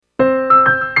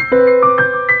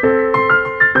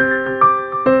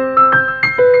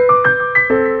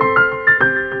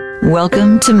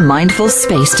Welcome to Mindful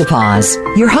Space to Pause.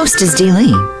 Your host is Dee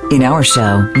Lee. In our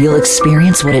show, you'll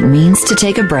experience what it means to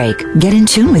take a break, get in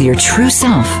tune with your true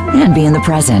self, and be in the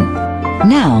present.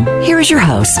 Now, here is your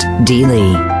host, Dee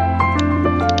Lee.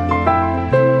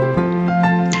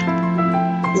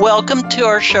 Welcome to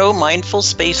our show, Mindful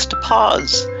Space to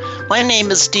Pause. My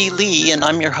name is Dee Lee, and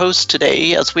I'm your host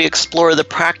today as we explore the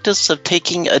practice of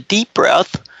taking a deep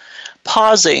breath,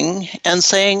 pausing, and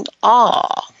saying,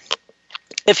 ah.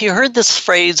 If you heard this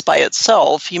phrase by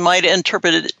itself, you might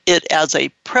interpret it as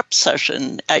a prep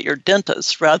session at your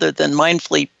dentist rather than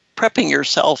mindfully prepping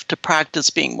yourself to practice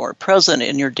being more present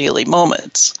in your daily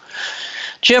moments.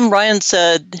 Jim Ryan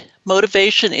said,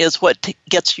 motivation is what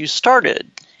gets you started,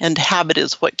 and habit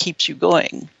is what keeps you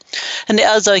going. And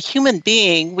as a human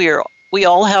being, we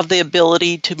all have the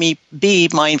ability to be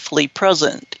mindfully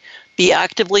present, be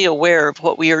actively aware of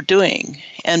what we are doing,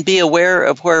 and be aware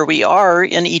of where we are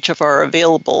in each of our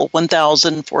available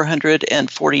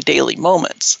 1,440 daily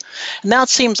moments. And that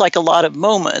seems like a lot of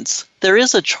moments. There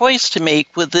is a choice to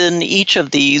make within each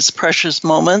of these precious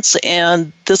moments,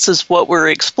 and this is what we're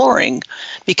exploring,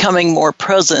 becoming more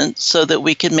present so that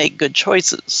we can make good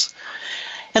choices.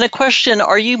 And a question,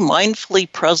 are you mindfully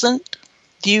present?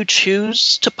 Do you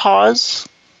choose to pause,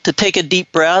 to take a deep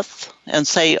breath and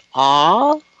say,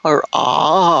 ah, or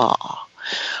ah?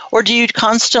 Or do you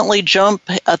constantly jump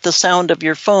at the sound of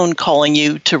your phone calling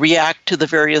you to react to the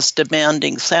various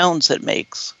demanding sounds it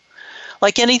makes?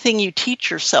 Like anything you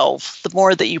teach yourself, the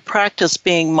more that you practice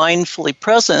being mindfully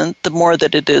present, the more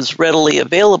that it is readily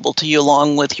available to you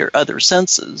along with your other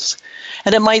senses.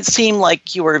 And it might seem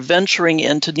like you are venturing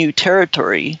into new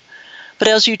territory, but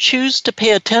as you choose to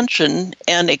pay attention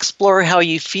and explore how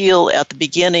you feel at the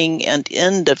beginning and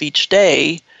end of each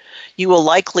day, you will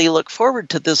likely look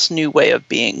forward to this new way of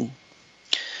being.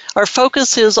 Our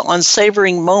focus is on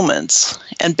savoring moments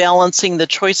and balancing the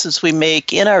choices we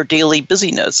make in our daily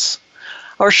busyness.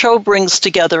 Our show brings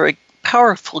together a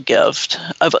powerful gift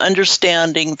of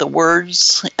understanding the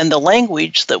words and the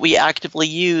language that we actively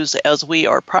use as we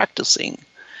are practicing,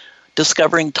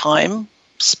 discovering time,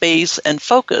 space, and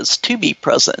focus to be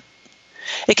present.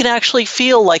 It can actually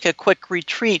feel like a quick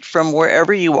retreat from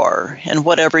wherever you are and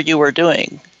whatever you are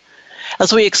doing.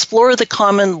 As we explore the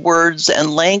common words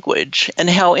and language and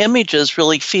how images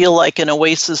really feel like an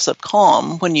oasis of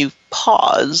calm when you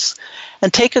pause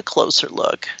and take a closer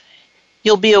look,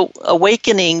 you'll be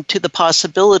awakening to the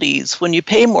possibilities when you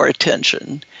pay more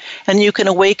attention, and you can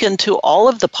awaken to all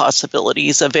of the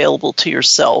possibilities available to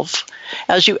yourself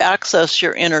as you access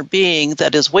your inner being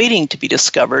that is waiting to be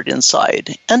discovered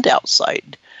inside and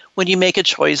outside when you make a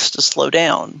choice to slow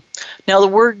down. Now, the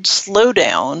word slow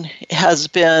down has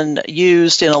been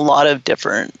used in a lot of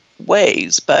different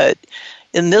ways, but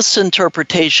in this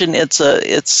interpretation,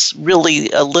 it's really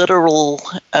a literal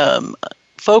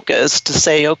focus to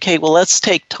say, okay, well, let's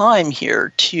take time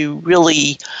here to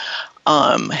really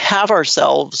have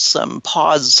ourselves some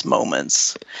pause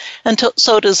moments. And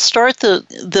so to start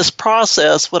this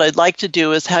process, what I'd like to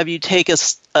do is have you take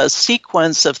a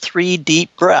sequence of 3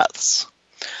 deep breaths.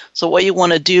 So what you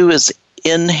want to do is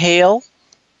inhale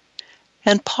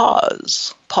and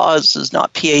pause. Pause is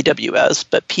not P-A-W-S,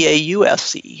 but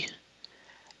P-A-U-S-E.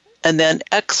 And then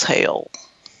exhale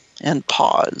and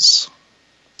pause.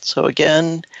 So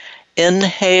again,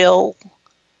 inhale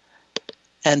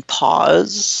and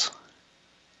pause.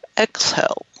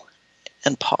 Exhale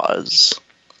and pause.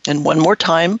 And one more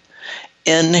time,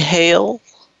 inhale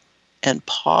and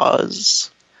pause.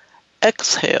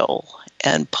 Exhale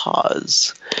and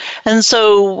pause. And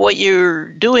so what you're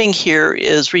doing here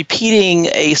is repeating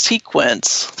a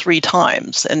sequence 3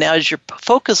 times. And as you're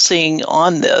focusing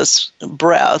on this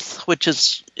breath, which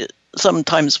is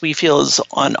sometimes we feel is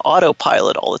on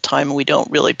autopilot all the time and we don't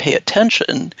really pay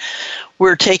attention,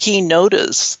 we're taking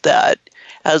notice that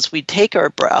as we take our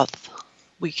breath,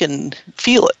 we can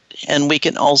feel it. And we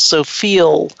can also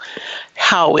feel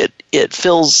how it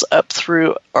fills up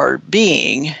through our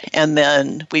being. And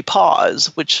then we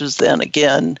pause, which is then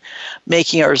again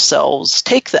making ourselves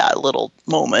take that little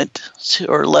moment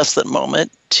or less than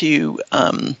moment to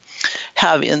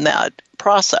have in that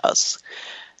process.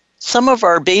 Some of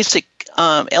our basic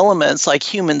elements like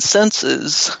human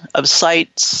senses of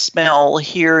sight, smell,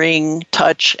 hearing,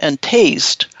 touch, and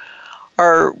taste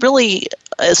are really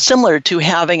similar to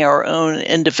having our own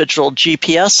individual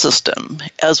GPS system,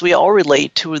 as we all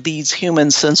relate to these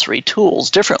human sensory tools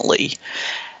differently.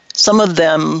 Some of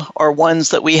them are ones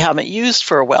that we haven't used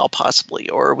for a while possibly,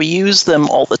 or we use them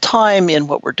all the time in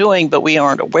what we're doing, but we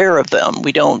aren't aware of them.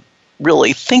 We don't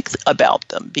really think about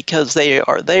them because they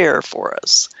are there for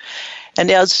us. And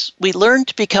as we learn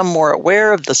to become more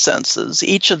aware of the senses,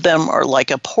 each of them are like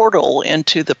a portal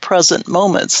into the present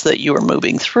moments that you are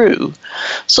moving through.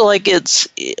 So like it's,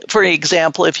 for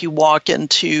example, if you walk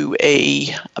into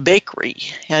a bakery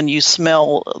and you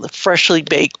smell the freshly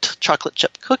baked chocolate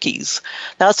chip cookies,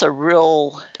 that's a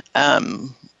real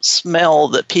smell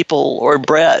that people, or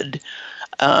bread,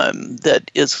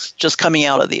 that is just coming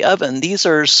out of the oven. These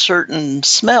are certain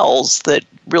smells that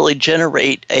really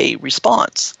generate a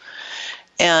response.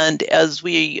 And as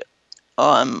we,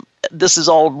 this is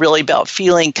all really about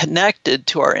feeling connected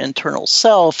to our internal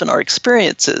self and our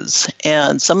experiences.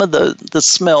 And some of the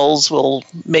smells will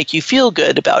make you feel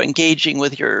good about engaging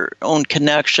with your own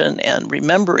connection and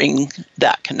remembering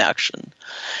that connection.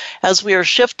 As we are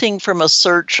shifting from a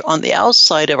search on the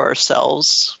outside of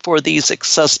ourselves for these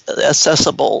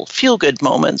accessible feel-good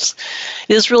moments,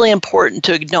 it is really important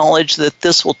to acknowledge that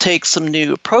this will take some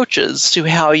new approaches to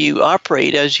how you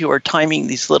operate as you are timing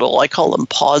these little, I call them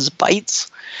pause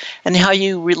bites, and how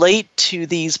you relate to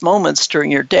these moments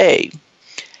during your day.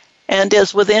 And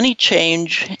as with any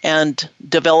change and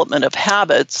development of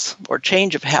habits or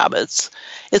change of habits,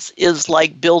 it is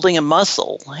like building a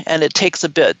muscle, and it takes a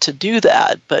bit to do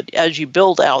that. But as you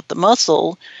build out the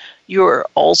muscle, you're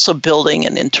also building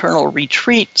an internal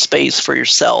retreat space for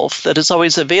yourself that is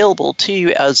always available to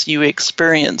you as you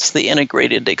experience the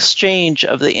integrated exchange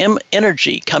of the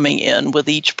energy coming in with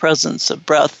each presence of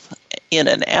breath in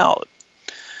and out.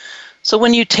 So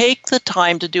when you take the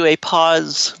time to do a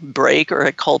pause break, or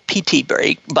I call PT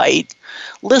break bite,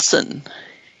 listen.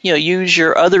 Use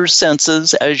your other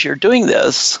senses as you're doing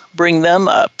this. Bring them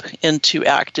up into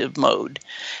active mode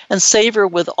and savor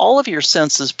with all of your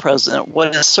senses present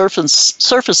what is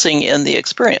surfacing in the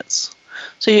experience.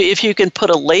 So if you can put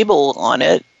a label on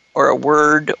it, or a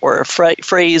word or a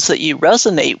phrase that you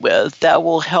resonate with, that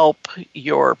will help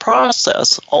your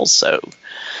process also.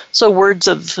 So words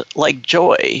of like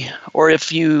joy, or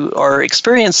if you are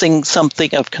experiencing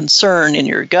something of concern in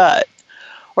your gut,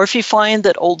 or if you find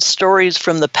that old stories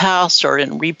from the past are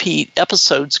in repeat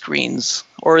episode screens,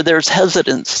 or there's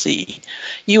hesitancy,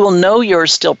 you will know you're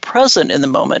still present in the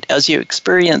moment as you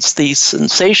experience these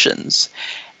sensations.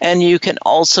 And you can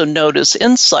also notice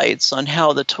insights on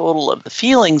how the total of the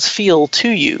feelings feel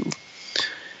to you.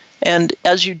 And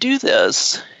as you do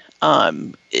this,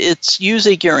 it's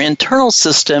using your internal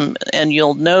system, and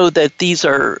you'll know that these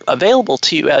are available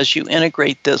to you as you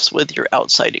integrate this with your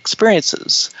outside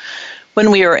experiences. When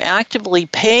we are actively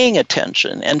paying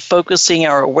attention and focusing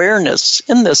our awareness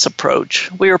in this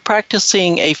approach, we are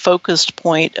practicing a focused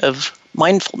point of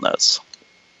mindfulness.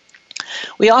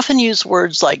 We often use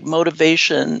words like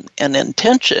motivation and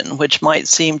intention, which might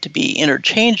seem to be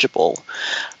interchangeable,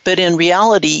 but in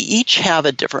reality, each have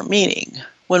a different meaning.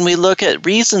 When we look at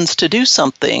reasons to do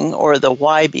something, or the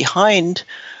why behind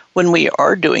when we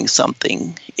are doing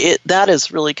something, that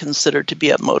is really considered to be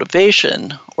a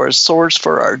motivation or a source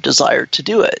for our desire to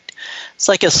do it. It's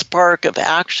like a spark of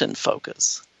action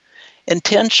focus.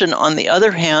 Intention, on the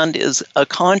other hand, is a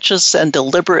conscious and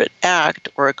deliberate act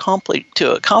or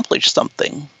to accomplish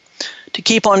something. To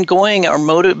keep on going, our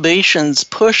motivations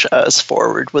push us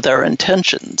forward with our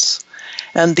intentions.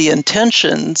 And the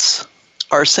intentions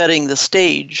are setting the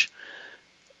stage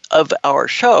of our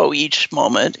show each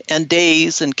moment and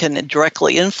days, and can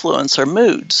directly influence our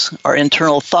moods, our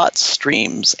internal thought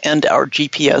streams, and our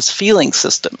GPS feeling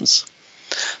systems.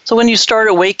 So when you start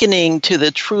awakening to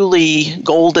the truly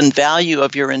golden value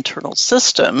of your internal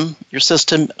system, your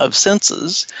system of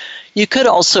senses, you could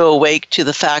also awake to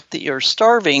the fact that you're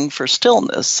starving for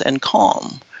stillness and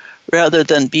calm, rather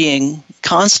than being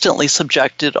constantly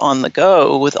subjected on the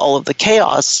go with all of the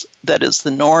chaos that is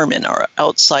the norm in our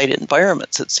outside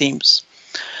environments, it seems.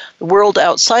 The world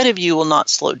outside of you will not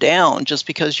slow down just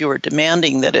because you are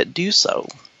demanding that it do so.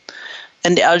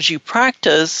 And as you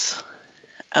practice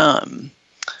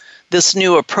this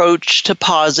new approach to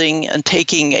pausing and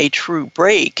taking a true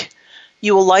break,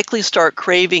 you will likely start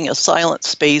craving a silent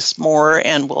space more,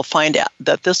 and will find out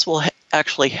that this will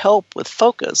actually help with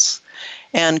focus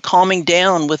and calming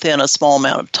down within a small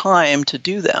amount of time to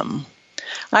do them.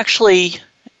 Actually,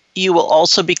 you will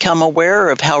also become aware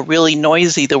of how really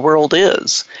noisy the world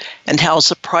is, and how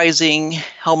surprising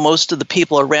how most of the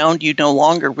people around you no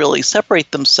longer really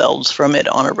separate themselves from it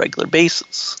on a regular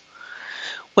basis.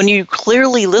 When you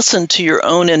clearly listen to your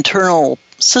own internal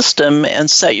system and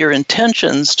set your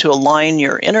intentions to align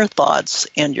your inner thoughts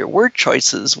and your word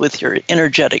choices with your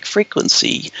energetic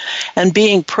frequency, and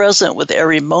being present with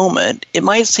every moment, it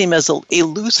might seem as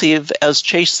elusive as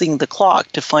chasing the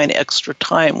clock to find extra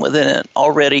time within an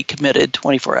already committed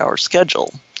 24-hour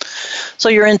schedule. So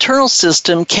your internal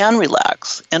system can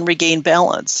relax and regain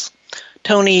balance.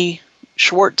 Tony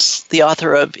Schwartz, the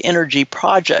author of Energy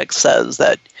Project, says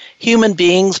that human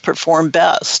beings perform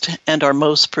best and are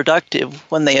most productive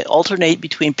when they alternate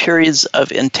between periods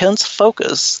of intense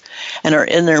focus and our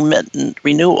intermittent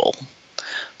renewal.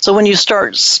 So when you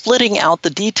start splitting out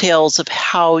the details of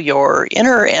how your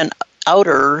inner and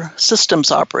outer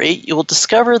systems operate, you will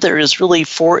discover there is really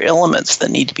 4 elements that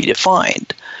need to be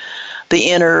defined: the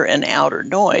inner and outer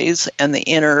noise and the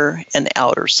inner and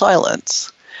outer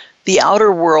silence. The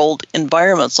outer world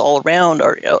environments all around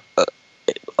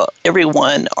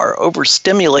everyone are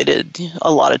overstimulated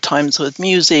a lot of times with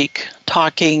music,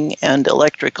 talking, and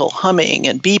electrical humming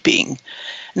and beeping,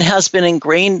 and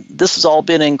this has all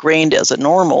been ingrained as a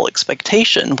normal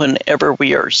expectation whenever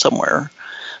we are somewhere.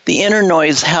 The inner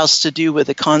noise has to do with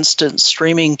the constant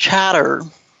streaming chatter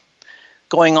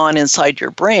going on inside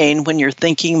your brain when your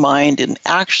thinking mind in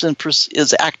action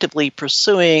is actively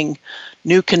pursuing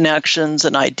new connections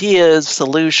and ideas,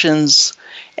 solutions,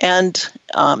 and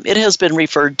it has been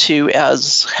referred to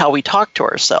as how we talk to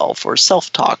ourselves, or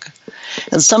self-talk.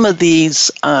 And some of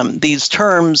these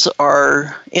terms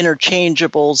are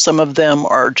interchangeable. Some of them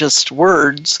are just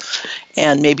words,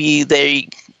 and maybe they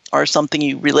are something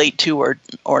you relate to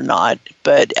or not.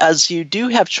 But as you do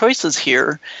have choices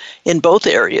here in both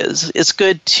areas, it's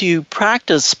good to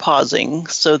practice pausing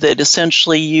so that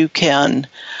essentially you can,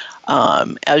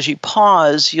 as you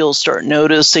pause, you'll start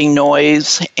noticing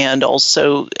noise and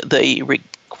also the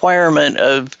requirement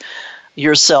of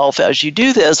yourself as you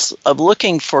do this of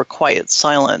looking for quiet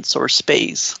silence or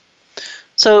space.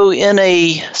 So in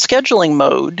a scheduling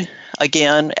mode,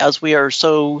 again, as we are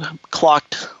so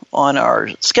clocked on our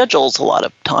schedules a lot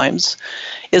of times,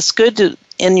 it's good to,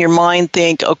 in your mind,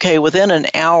 think, okay, within an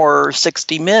hour or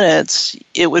 60 minutes,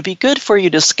 it would be good for you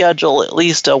to schedule at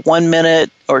least a 1 minute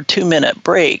or 2 minute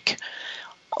break.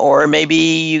 Or maybe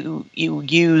you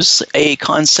use a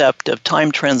concept of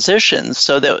time transition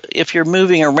so that if you're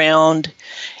moving around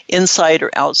inside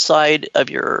or outside of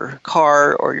your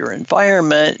car or your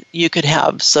environment, you could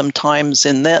have some times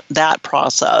in that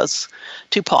process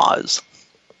to pause.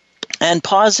 And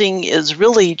pausing is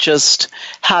really just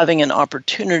having an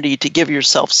opportunity to give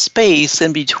yourself space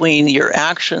in between your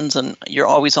actions, and you're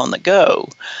always on the go.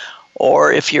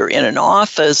 Or if you're in an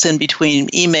office, in between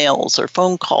emails or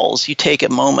phone calls, you take a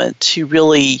moment to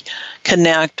really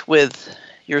connect with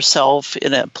yourself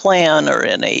in a plan or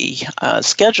in a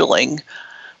scheduling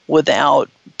without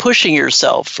pushing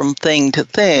yourself from thing to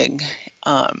thing.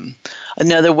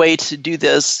 Another way to do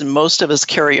this, and most of us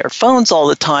carry our phones all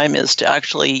the time, is to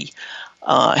actually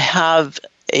have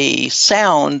a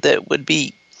sound that would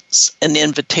be an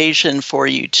invitation for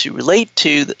you to relate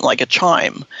to, like a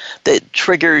chime, that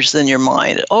triggers in your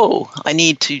mind, oh, I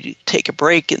need to take a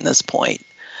break in this point.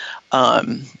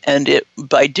 And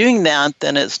by doing that,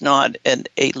 then it's not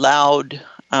a loud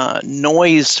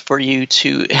noise for you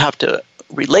to have to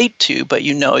relate to, but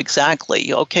you know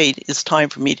exactly, okay, it's time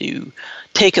for me to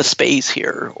take a space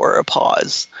here or a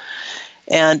pause.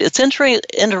 And it's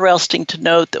interesting to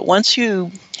note that once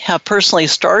you have personally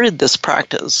started this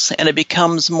practice and it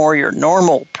becomes more your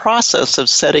normal process of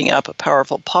setting up a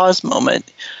powerful pause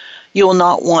moment, you will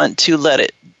not want to let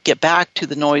it get back to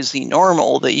the noisy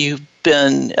normal that you've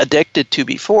been addicted to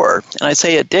before. And I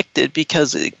say addicted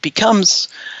because it becomes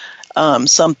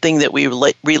something that we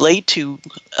relate to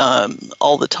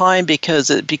all the time, because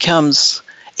it becomes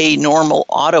a normal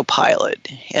autopilot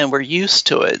and we're used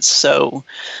to it. So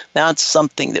that's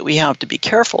something that we have to be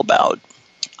careful about.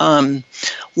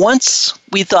 Once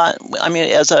we thought, I mean,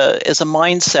 as a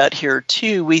mindset here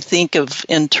too, we think of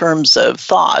in terms of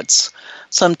thoughts.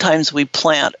 Sometimes we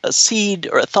plant a seed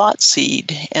or a thought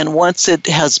seed, and once it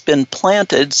has been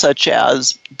planted, such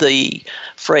as the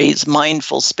phrase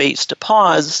mindful space to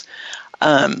pause,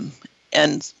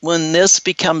 and when this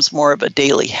becomes more of a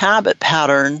daily habit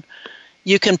pattern,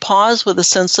 you can pause with a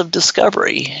sense of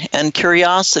discovery and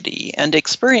curiosity and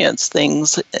experience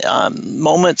things,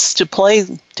 moments to play,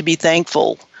 to be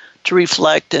thankful, to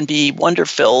reflect and be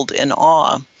wonder-filled in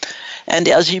awe. And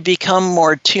as you become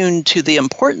more tuned to the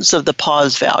importance of the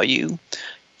pause value,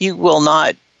 you will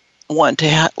not want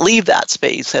to leave that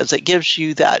space, as it gives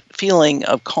you that feeling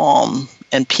of calm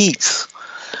and peace.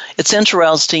 It's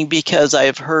interesting because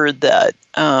I've heard that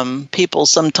people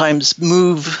sometimes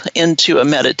move into a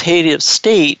meditative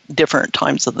state different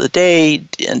times of the day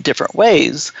in different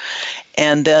ways,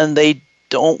 and then they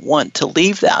don't want to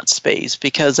leave that space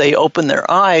because they open their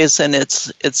eyes and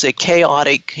it's a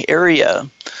chaotic area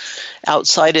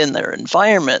outside in their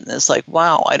environment. And it's like,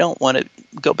 wow, I don't want to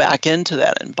go back into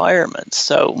that environment.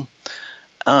 So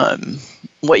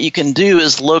what you can do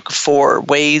is look for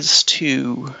ways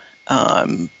to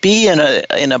be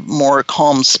in a more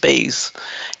calm space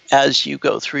as you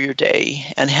go through your day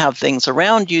and have things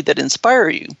around you that inspire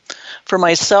you. For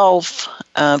myself,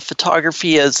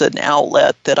 photography is an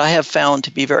outlet that I have found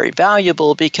to be very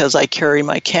valuable because I carry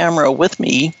my camera with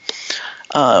me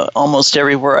almost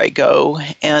everywhere I go.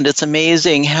 And it's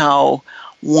amazing how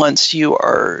once you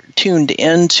are tuned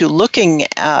into looking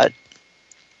at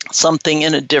something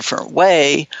in a different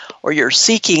way, or you're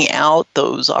seeking out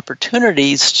those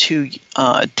opportunities to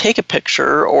take a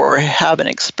picture or have an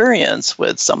experience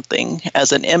with something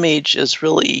as an image is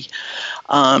really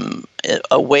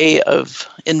a way of,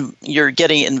 you're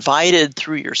getting invited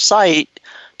through your site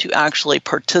to actually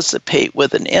participate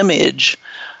with an image.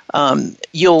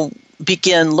 You'll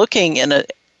begin looking in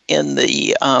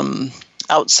the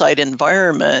outside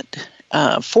environment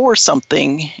for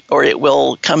something, or it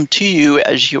will come to you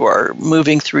as you are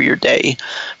moving through your day.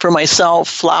 For myself,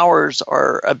 flowers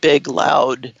are a big,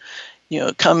 loud,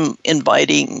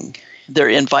 they're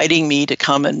inviting me to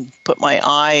come and put my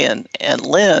eye and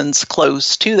lens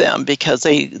close to them because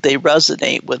they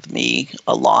resonate with me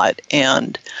a lot.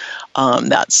 And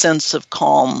that sense of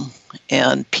calm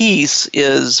and peace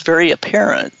is very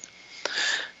apparent.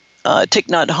 Thich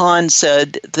Nhat Hanh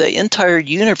said, the entire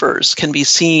universe can be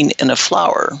seen in a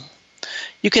flower.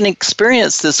 You can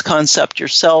experience this concept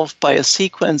yourself by a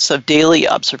sequence of daily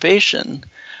observation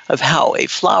of how a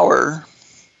flower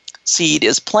seed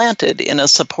is planted in a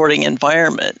supporting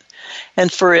environment.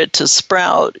 And for it to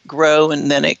sprout, grow, and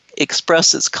then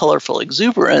express its colorful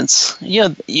exuberance,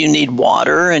 you need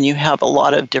water, and you have a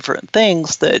lot of different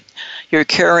things that you're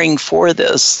caring for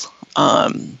this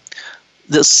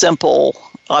simple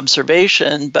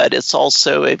observation, but it's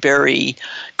also a very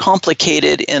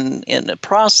complicated in the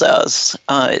process.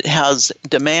 It has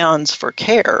demands for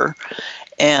care,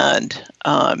 and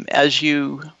as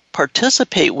you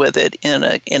participate with it in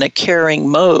a caring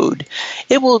mode,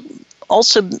 it will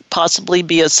also possibly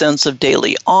be a sense of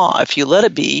daily awe if you let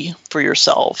it be for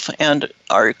yourself and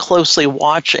are closely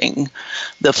watching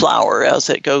the flower as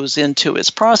it goes into its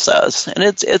process. And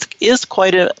it is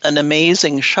quite an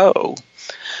amazing show.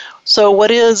 So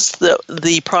what is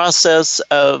the process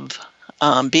of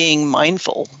being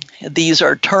mindful? These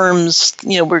are terms,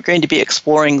 we're going to be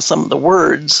exploring some of the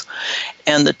words,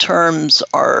 and the terms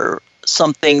are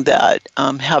something that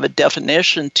have a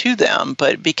definition to them,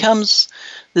 but it becomes,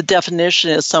 the definition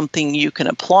is something you can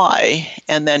apply,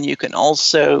 and then you can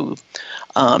also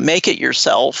make it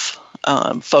yourself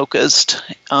focused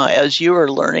as you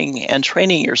are learning and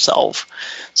training yourself.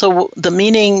 So the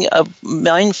meaning of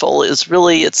mindful is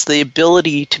really, it's the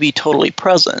ability to be totally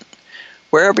present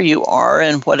wherever you are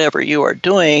and whatever you are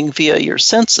doing via your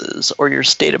senses or your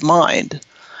state of mind,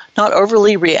 not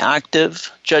overly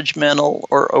reactive, judgmental,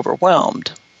 or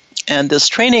overwhelmed. And this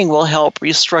training will help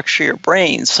restructure your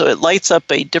brain so it lights up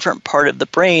a different part of the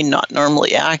brain not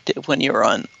normally active when you're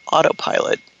on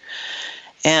autopilot.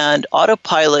 And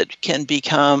autopilot can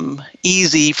become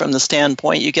easy from the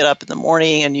standpoint you get up in the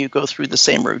morning and you go through the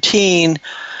same routine.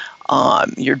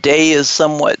 Your day is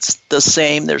somewhat the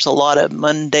same. There's a lot of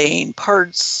mundane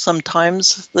parts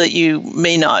sometimes that you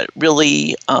may not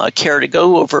really care to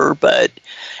go over, but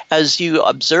as you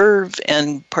observe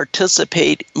and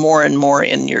participate more and more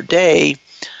in your day,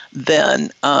 then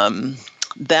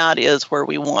that is where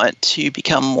we want to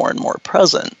become more and more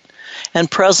present.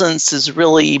 And presence is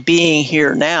really being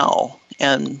here now.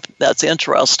 And that's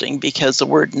interesting because the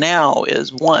word now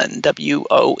is one,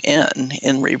 W-O-N,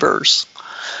 in reverse.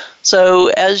 So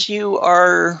as you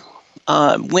are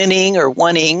winning or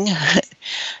wanting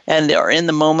and are in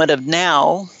the moment of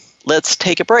now, let's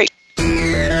take a break.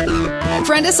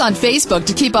 Friend us on Facebook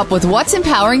to keep up with what's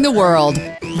empowering the world.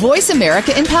 Voice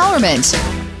America Empowerment.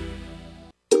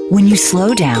 When you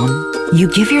slow down,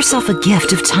 you give yourself a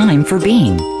gift of time for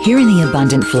being. Here in the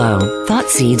abundant flow, thought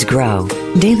seeds grow.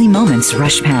 Daily moments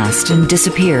rush past and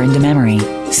disappear into memory.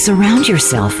 Surround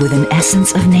yourself with an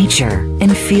essence of nature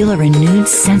and feel a renewed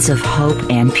sense of hope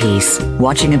and peace.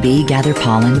 Watching a bee gather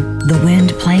pollen, the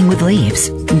wind playing with leaves,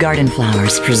 garden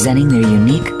flowers presenting their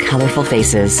unique, colorful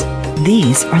faces.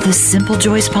 These are the simple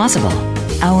joys possible.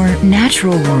 Our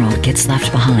natural world gets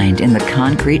left behind in the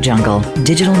concrete jungle,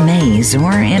 digital maze,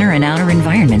 or inner and outer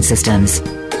environment systems.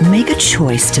 Make a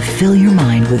choice to fill your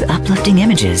mind with uplifting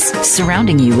images,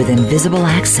 surrounding you with invisible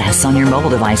access on your mobile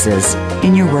devices,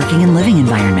 in your working and living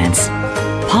environments.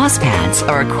 Pause pads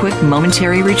are a quick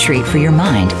momentary retreat for your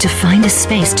mind to find a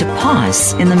space to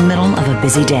pause in the middle of a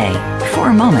busy day, for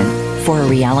a moment, for a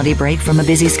reality break from a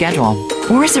busy schedule,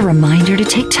 or as a reminder to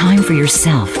take time for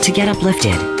yourself to get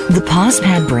uplifted. The Pause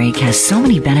Pad break has so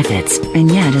many benefits,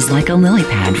 and yet is like a lily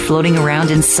pad floating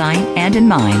around in sight and in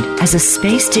mind as a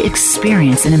space to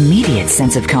experience an immediate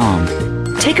sense of calm.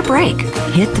 Take a break.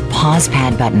 Hit the Pause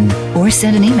Pad button or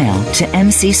send an email to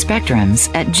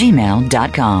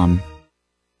mcspectrums@gmail.com.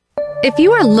 If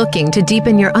you are looking to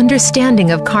deepen your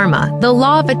understanding of karma, the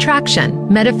law of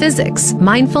attraction, metaphysics,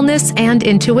 mindfulness, and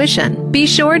intuition, be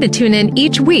sure to tune in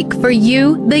each week for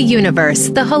You, the Universe,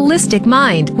 the Holistic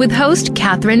Mind with host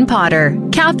Catherine Potter.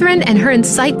 Catherine and her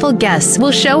insightful guests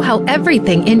will show how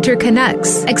everything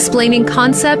interconnects, explaining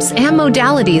concepts and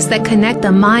modalities that connect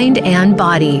the mind and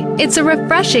body. It's a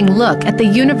refreshing look at the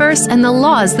universe and the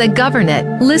laws that govern it.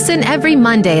 Listen every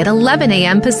Monday at 11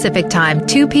 a.m. Pacific Time,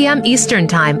 2 p.m. Eastern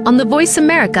Time on the Voice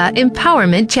America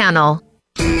Empowerment Channel.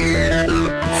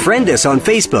 Friend us on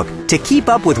Facebook to keep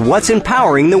up with what's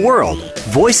empowering the world.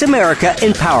 Voice America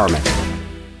Empowerment.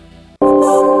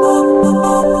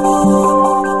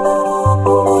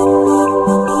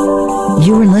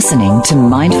 You are listening to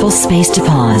Mindful Space to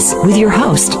Pause with your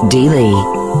host, Dee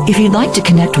Lee. If you'd like to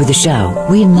connect with the show,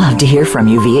 we'd love to hear from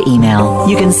you via email.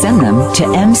 You can send them to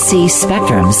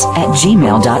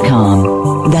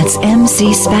mcspectrums@gmail.com. That's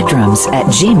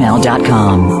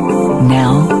mcspectrums@gmail.com.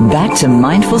 Now, back to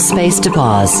Mindful Space to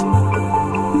Pause.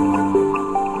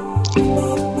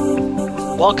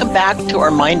 Welcome back to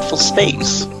our Mindful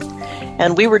Space.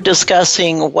 And we were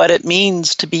discussing what it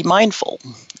means to be mindful.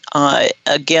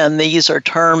 Again, these are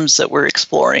terms that we're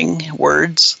exploring,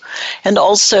 words, and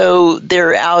also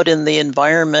they're out in the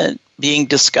environment being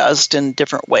discussed in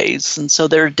different ways, and so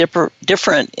there are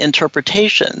different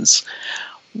interpretations.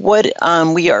 What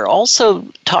we are also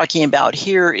talking about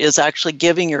here is actually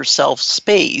giving yourself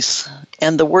space,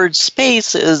 and the word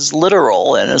space is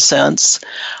literal in a sense.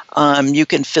 You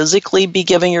can physically be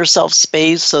giving yourself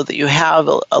space so that you have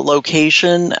a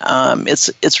location.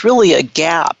 It's really a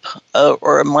gap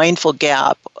or a mindful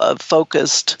gap of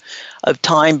focused of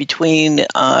time between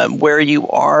where you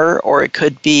are, or it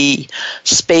could be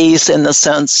space in the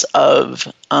sense of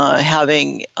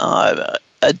having a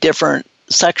different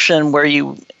section where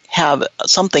you have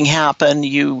something happen,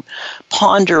 you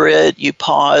ponder it, you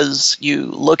pause, you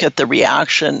look at the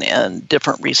reaction and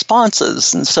different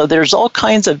responses. And so there's all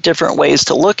kinds of different ways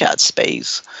to look at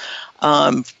space.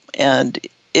 And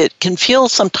it can feel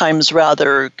sometimes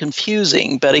rather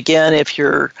confusing, but again, if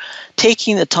you're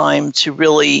taking the time to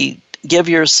really give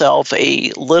yourself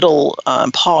a little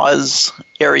pause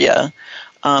area,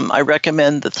 I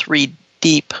recommend the 3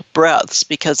 deep breaths,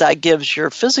 because that gives your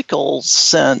physical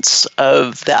sense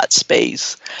of that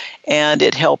space, and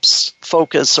it helps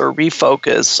focus or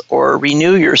refocus or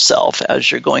renew yourself as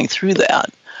you're going through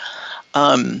that.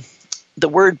 The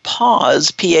word pause,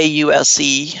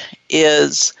 P-A-U-S-E,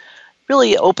 is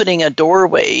really opening a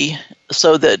doorway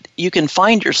so that you can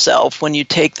find yourself when you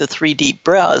take the 3 deep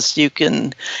breaths. You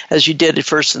can, as you did at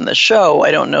first in the show,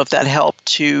 I don't know if that helped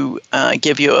to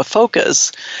give you a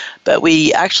focus, but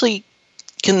we actually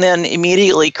can then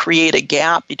immediately create a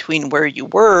gap between where you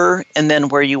were and then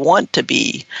where you want to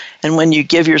be. And when you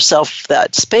give yourself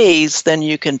that space, then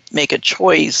you can make a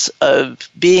choice of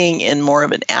being in more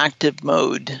of an active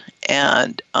mode.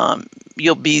 And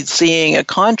you'll be seeing a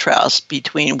contrast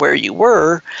between where you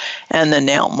were and the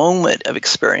now moment of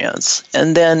experience,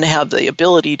 and then have the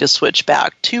ability to switch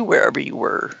back to wherever you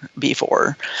were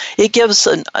before. It gives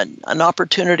an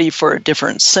opportunity for a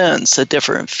different sense, a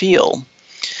different feel.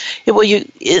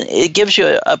 It gives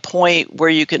you a point where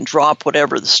you can drop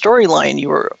whatever the storyline you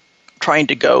were trying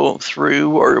to go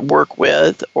through or work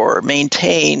with or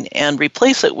maintain, and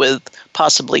replace it with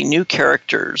possibly new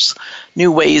characters,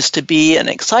 new ways to be, and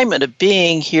excitement of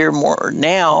being here more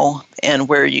now and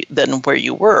than where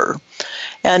you were.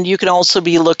 And you can also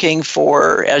be looking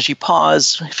for, as you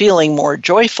pause, feeling more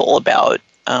joyful about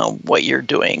what you're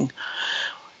doing.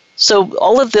 So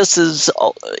all of this is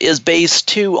based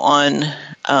too on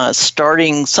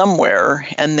starting somewhere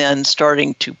and then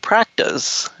starting to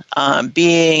practice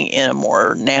being in a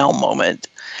more now moment.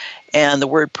 And the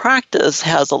word practice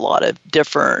has a lot of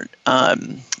different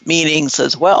meanings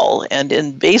as well. And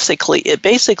it basically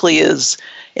is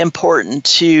important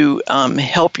to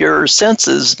help your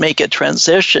senses make a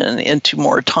transition into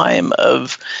more time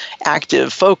of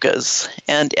active focus.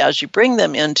 And as you bring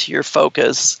them into your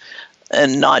focus,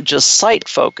 and not just sight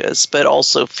focus, but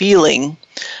also feeling,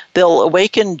 they'll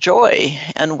awaken joy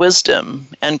and wisdom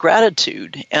and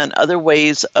gratitude and other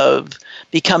ways of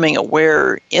becoming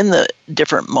aware in the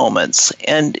different moments.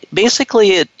 And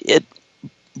basically it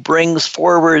brings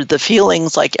forward the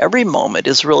feelings like every moment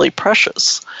is really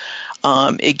precious.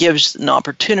 It gives an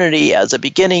opportunity as a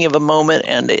beginning of a moment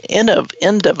and an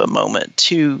end of a moment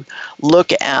to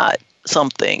look at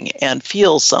something and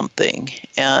feel something.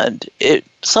 And it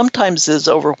sometimes is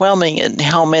overwhelming in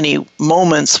how many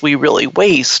moments we really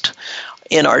waste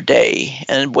in our day.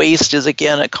 And waste is,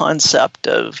 again, a concept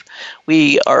of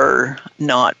we are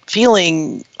not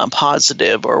feeling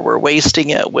positive, or we're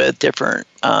wasting it with different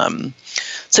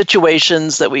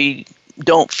situations that we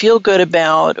don't feel good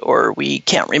about, or we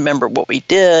can't remember what we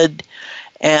did.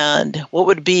 And what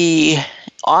would be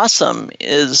awesome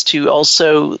is to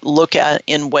also look at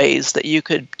in ways that you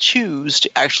could choose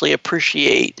to actually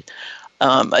appreciate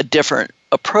a different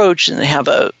approach and have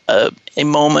a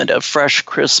moment of fresh,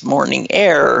 crisp morning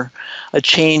air, a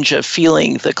change of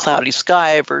feeling the cloudy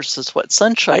sky versus what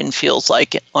sunshine feels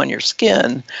like on your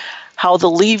skin, how the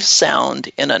leaves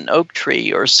sound in an oak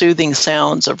tree, or soothing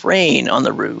sounds of rain on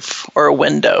the roof or a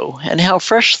window, and how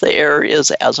fresh the air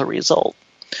is as a result.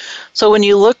 So when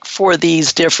you look for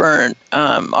these different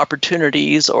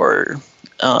opportunities or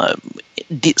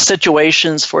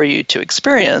situations for you to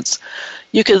experience,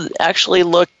 you could actually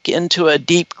look into a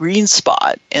deep green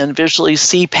spot and visually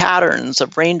see patterns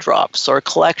of raindrops or a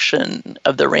collection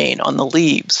of the rain on the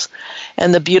leaves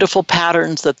and the beautiful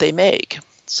patterns that they make.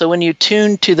 So when you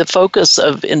tune to the focus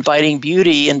of inviting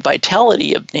beauty and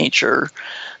vitality of nature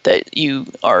that you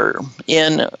are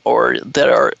in or that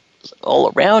are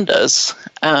all around us,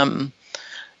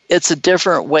 it's a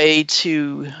different way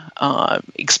to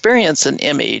experience an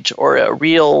image or a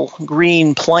real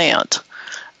green plant.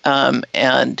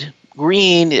 And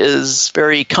green is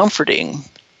very comforting.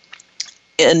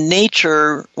 In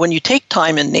nature, when you take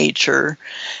time in nature,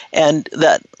 and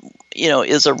that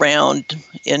is around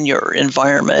in your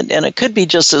environment, and it could be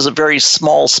just as a very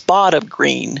small spot of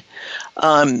green,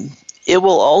 it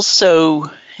will also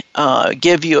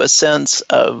give you a sense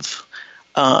of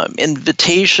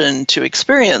invitation to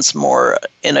experience more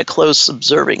in a close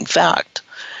observing fact.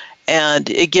 And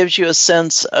it gives you a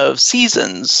sense of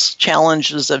seasons,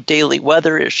 challenges of daily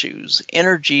weather issues,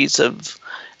 energies of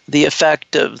the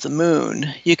effect of the moon.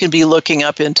 You can be looking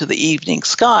up into the evening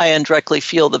sky and directly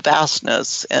feel the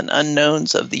vastness and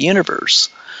unknowns of the universe.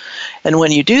 And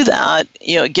when you do that,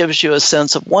 it gives you a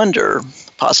sense of wonder,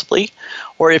 possibly.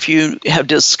 Or if you have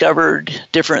discovered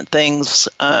different things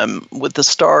with the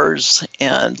stars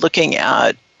and looking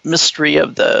at mystery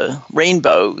of the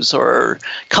rainbows or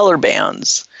color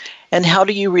bands. And how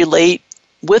do you relate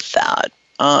with that?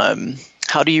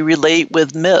 How do you relate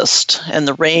with mist and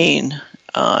the rain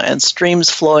and streams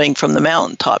flowing from the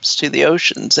mountaintops to the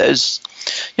oceans?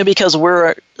 Because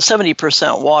we're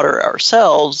 70% water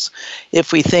ourselves,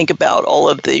 if we think about all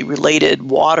of the related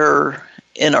water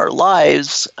in our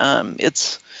lives,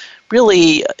 it's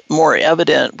really more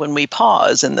evident when we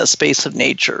pause in the space of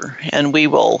nature, and we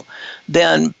will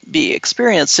then be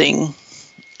experiencing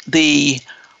the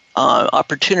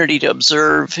opportunity to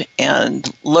observe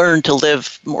and learn to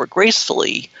live more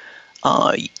gracefully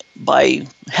by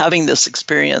having this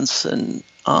experience and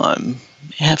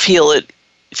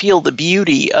feel the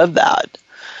beauty of that.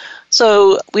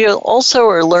 So we also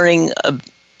are learning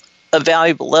a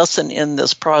valuable lesson in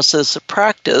this process of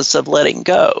practice of letting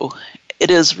go. It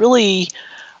is really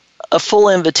a full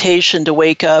invitation to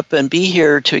wake up and be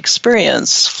here to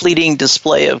experience fleeting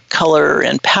display of color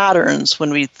and patterns when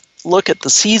we look at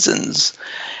the seasons.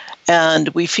 And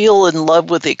we feel in love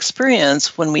with the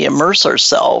experience when we immerse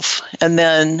ourselves. And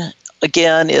then,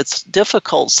 again, it's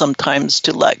difficult sometimes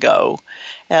to let go,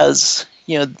 as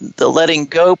the letting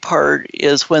go part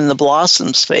is when the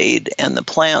blossoms fade and the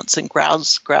plants and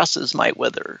grasses might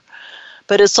wither.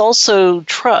 But it's also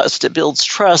trust. It builds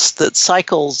trust that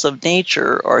cycles of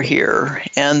nature are here,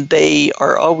 and they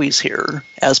are always here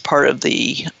as part of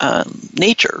the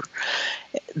nature.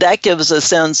 That gives a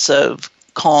sense of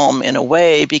calm in a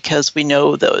way, because we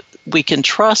know that we can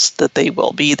trust that they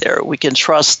will be there. We can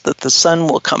trust that the sun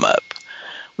will come up.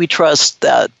 We trust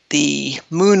that the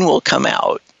moon will come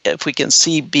out if we can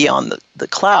see beyond the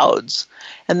clouds.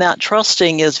 And that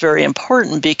trusting is very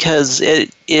important, because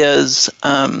it is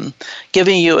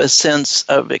giving you a sense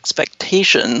of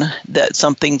expectation that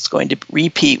something's going to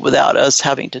repeat without us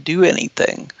having to do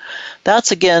anything.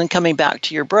 That's, again, coming back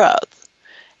to your breath.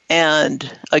 And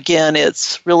again,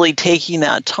 it's really taking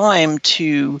that time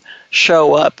to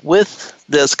show up with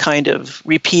this kind of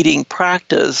repeating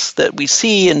practice that we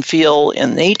see and feel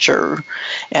in nature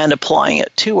and applying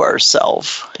it to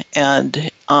ourselves.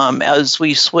 And as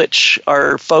we switch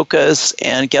our focus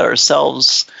and get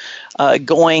ourselves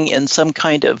going in some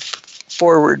kind of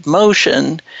forward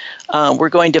motion, we're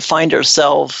going to find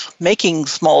ourselves making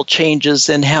small changes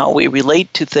in how we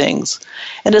relate to things.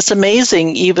 And it's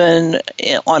amazing, even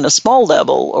on a small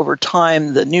level, over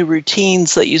time, the new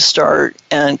routines that you start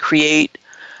and create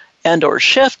and or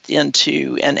shift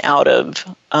into and out of,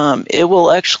 it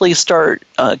will actually start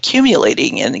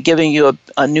accumulating and giving you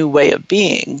a new way of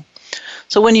being.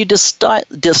 So when you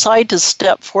decide to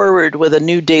step forward with a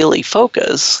new daily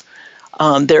focus,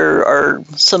 there are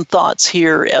some thoughts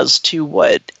here as to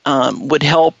what would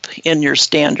help in your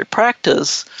standard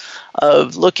practice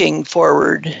of looking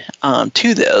forward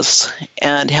to this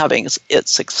and having it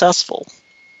successful.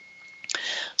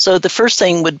 So the first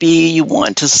thing would be you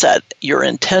want to set your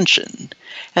intention.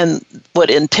 And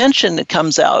what intention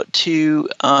comes out to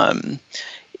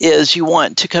is you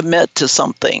want to commit to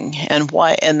something, and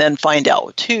why, and then find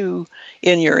out too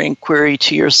in your inquiry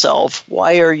to yourself,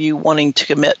 why are you wanting to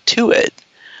commit to it?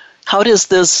 How does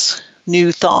this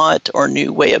new thought or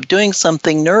new way of doing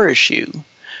something nourish you?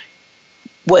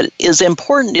 What is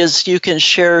important is you can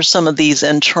share some of these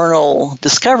internal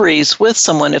discoveries with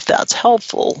someone if that's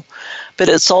helpful. But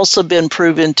it's also been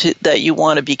proven that you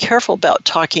want to be careful about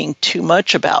talking too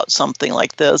much about something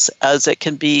like this, as it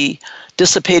can be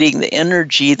dissipating the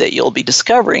energy that you'll be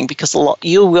discovering, because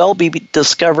you will be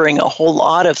discovering a whole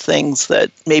lot of things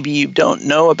that maybe you don't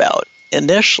know about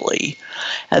initially.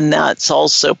 And that's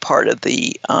also part of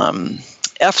the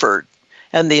effort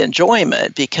and the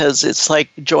enjoyment, because it's like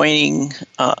joining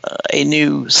a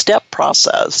new step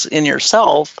process in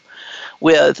yourself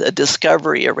with a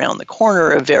discovery around the corner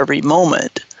of every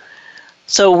moment.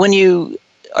 So when you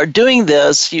are doing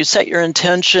this, you set your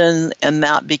intention, and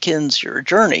that begins your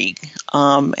journey.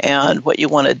 And what you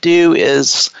want to do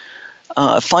is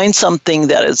find something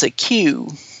that is a cue,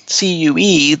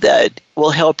 C-U-E, that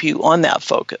will help you on that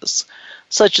focus,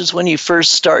 such as when you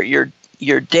first start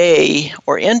your day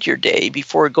or end your day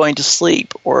before going to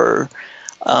sleep, or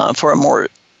for a more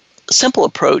simple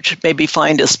approach, maybe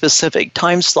find a specific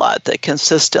time slot that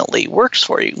consistently works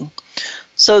for you.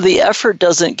 So the effort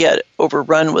doesn't get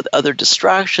overrun with other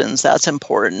distractions. That's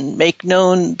important. Make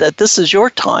known that this is your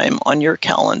time on your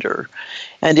calendar.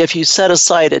 And if you set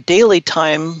aside a daily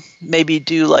time, maybe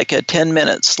do like a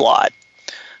 10-minute slot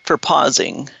for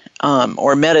pausing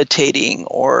or meditating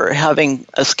or having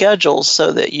a schedule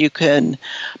so that you can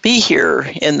be here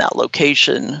in that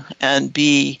location and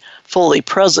be fully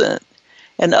present.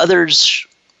 And others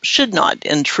should not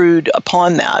intrude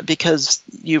upon that, because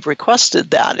you've requested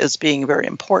that as being very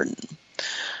important.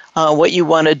 What you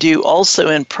want to do also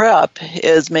in prep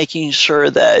is making sure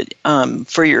that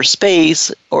for your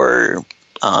space or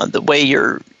the way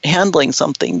you're handling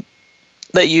something,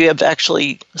 that you have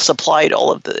actually supplied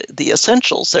all of the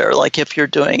essentials there. Like if you're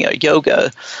doing a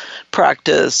yoga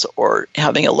practice or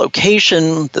having a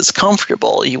location that's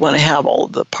comfortable, you want to have all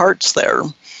of the parts there.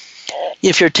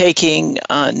 If you're taking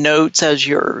notes as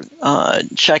you're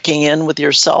checking in with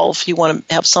yourself, you want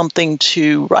to have something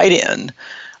to write in,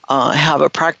 have a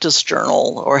practice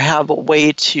journal, or have a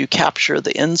way to capture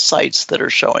the insights that are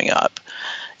showing up.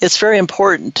 It's very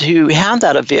important to have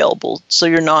that available so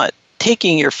you're not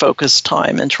taking your focus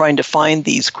time and trying to find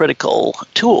these critical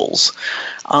tools.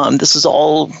 This is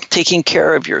all taking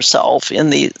care of yourself in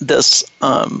this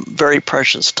very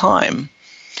precious time.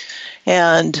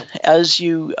 And as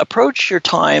you approach your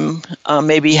time,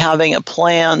 maybe having a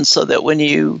plan so that when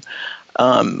you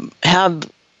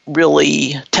have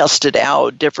really tested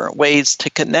out different ways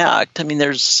to connect, I mean,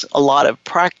 there's a lot of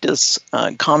practice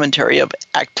commentary of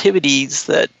activities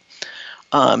that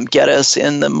get us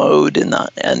in the mode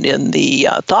and in the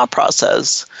thought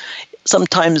process.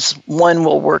 Sometimes one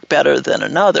will work better than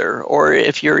another, or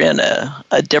if you're in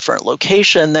a different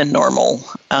location than normal,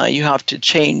 you have to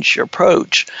change your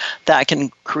approach. That can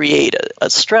create a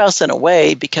stress in a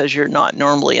way because you're not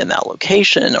normally in that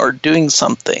location or doing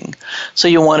something. So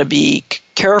you want to be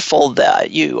careful that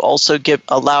you also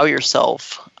allow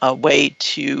yourself a way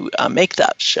to make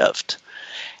that shift.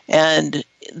 And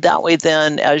that way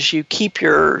then, as you keep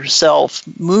yourself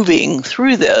moving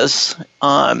through this,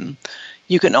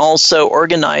 you can also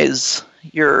organize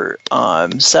your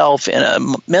self in a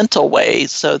mental way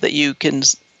so that you can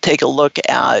take a look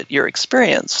at your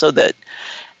experience, so that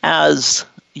as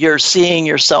you're seeing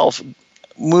yourself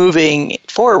moving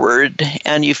forward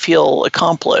and you feel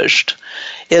accomplished,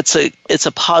 It's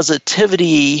a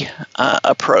positivity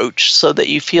approach, so that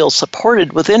you feel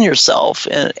supported within yourself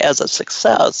and as a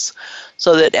success,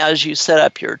 so that as you set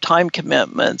up your time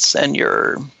commitments and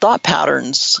your thought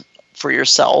patterns for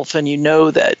yourself, and you know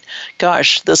that,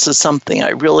 gosh, this is something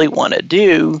I really want to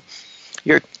do,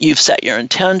 you've set your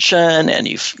intention and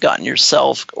you've gotten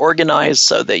yourself organized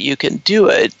so that you can do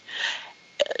it.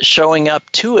 Showing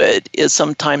up to it is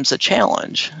sometimes a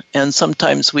challenge, and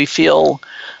sometimes we feel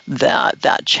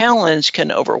that challenge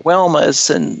can overwhelm us,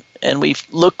 and we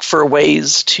look for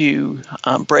ways to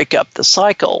break up the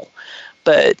cycle.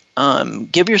 But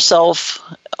give yourself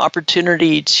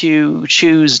opportunity to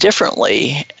choose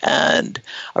differently, and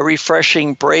a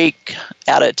refreshing break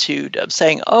attitude of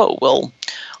saying, oh, well,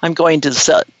 I'm going to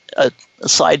set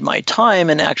aside my time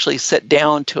and actually sit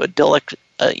down to a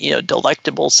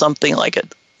delectable something like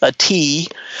a tea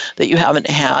that you haven't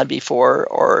had before,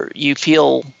 or you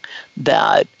feel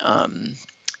that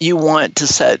you want to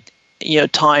set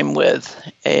time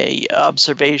with a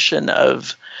observation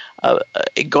of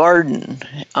a garden,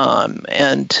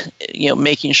 and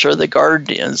making sure the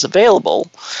garden is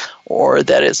available, or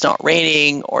that it's not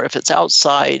raining, or if it's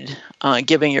outside,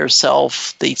 giving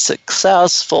yourself the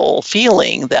successful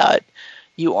feeling that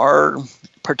you are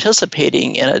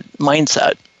participating in a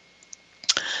mindset.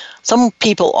 Some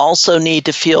people also need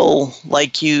to feel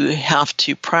like you have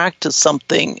to practice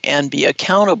something and be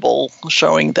accountable,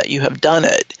 showing that you have done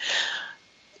it.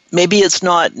 Maybe it's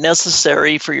not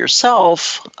necessary for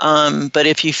yourself, but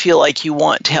if you feel like you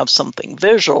want to have something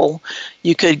visual,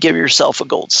 you could give yourself a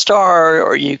gold star,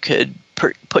 or you could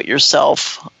put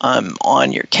yourself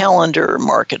on your calendar,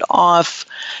 mark it off.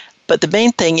 But the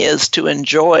main thing is to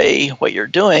enjoy what you're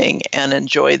doing and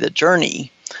enjoy the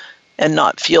journey, and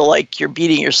not feel like you're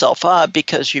beating yourself up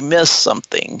because you missed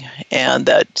something and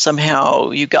that somehow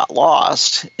you got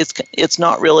lost. It's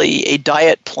not really a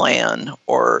diet plan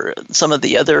or some of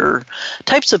the other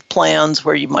types of plans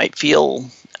where you might feel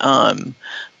that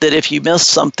if you miss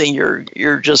something,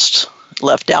 you're just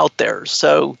left out there.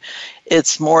 So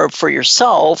it's more for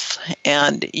yourself,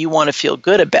 and you want to feel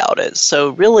good about it. So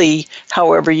really,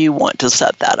 however you want to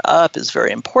set that up is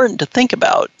very important to think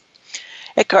about.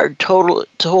 Eckhart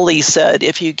Tolle said,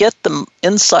 if you get the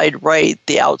inside right,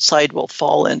 the outside will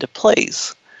fall into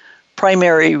place.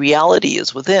 Primary reality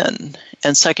is within,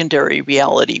 and secondary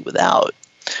reality without.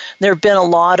 There have been a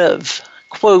lot of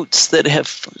quotes that have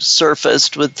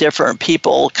surfaced with different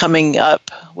people coming up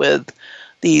with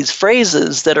these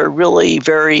phrases that are really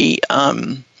very,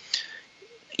 when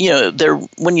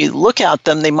you look at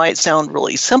them, they might sound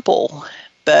really simple,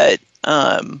 but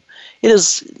it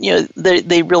is,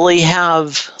 they really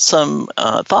have some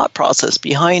thought process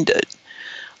behind it.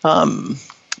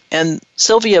 And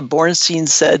Sylvia Boorstein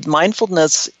said,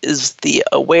 mindfulness is the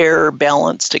aware,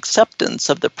 balanced acceptance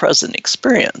of the present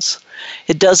experience.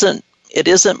 It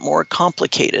isn't more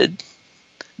complicated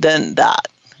than that.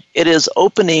 It is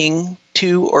opening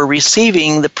to or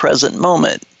receiving the present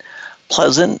moment,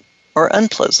 pleasant or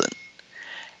unpleasant,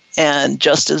 and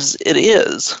just as it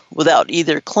is, without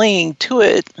either clinging to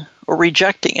it or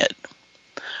rejecting it.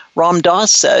 Ram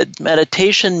Dass said,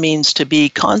 meditation means to be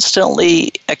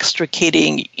constantly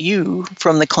extricating you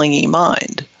from the clinging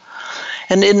mind.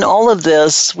 And in all of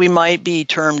this, we might be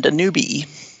termed a newbie,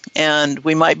 and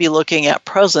we might be looking at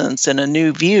presence in a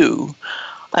new view,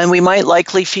 and we might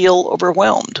likely feel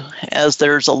overwhelmed, as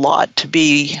there's a lot to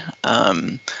be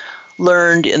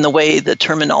learned in the way the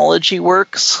terminology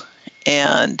works,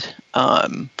 and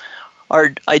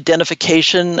our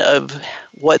identification of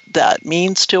what that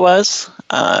means to us,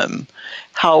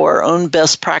 how our own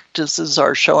best practices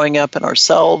are showing up in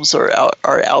ourselves or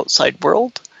our outside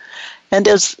world. And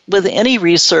as with any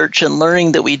research and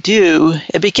learning that we do,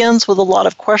 it begins with a lot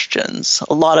of questions,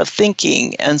 a lot of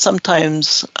thinking, and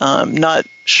sometimes not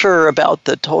sure about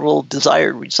the total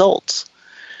desired results.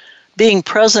 Being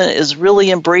present is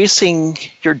really embracing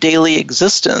your daily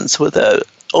existence with an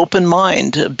open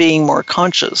mind, being more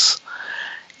conscious.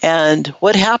 And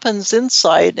what happens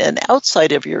inside and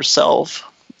outside of yourself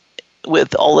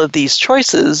with all of these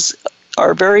choices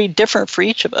are very different for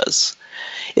each of us.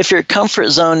 If your comfort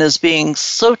zone is being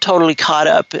so totally caught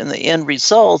up in the end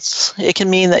results, it can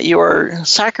mean that you are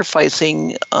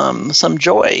sacrificing some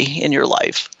joy in your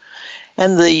life.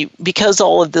 And because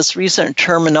all of this recent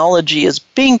terminology is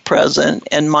being present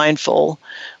and mindful,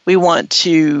 we want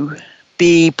to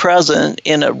be present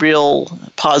in a real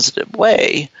positive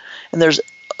way. And there's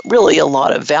really a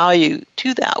lot of value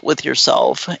to that with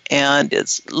yourself. And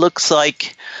it looks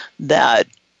like that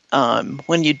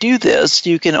when you do this,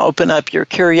 you can open up your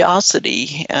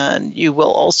curiosity, and you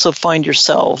will also find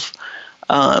yourself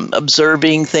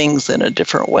observing things in a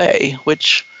different way,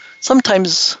 which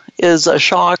sometimes is a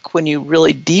shock when you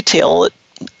really detail it,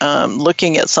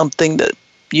 looking at something that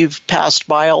you've passed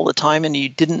by all the time and you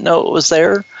didn't know it was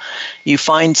there. You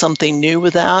find something new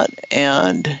with that,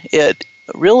 and it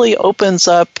really opens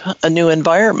up a new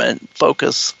environment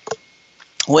focus.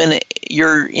 When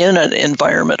you're in an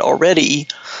environment already,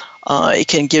 it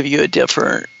can give you a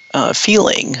different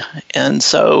feeling. And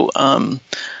so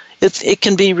it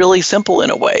can be really simple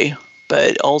in a way,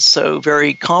 but also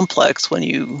very complex when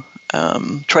you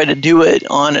try to do it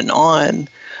on. And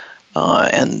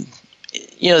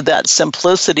that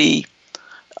simplicity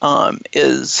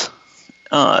is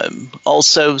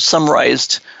also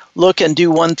summarized. Look and do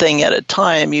one thing at a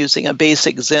time, using a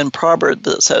basic Zen proverb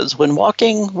that says, when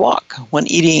walking, walk. When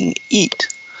eating, eat.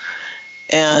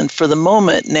 And for the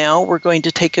moment now, we're going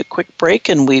to take a quick break,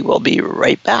 and we will be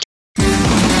right back.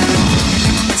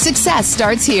 Success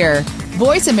starts here.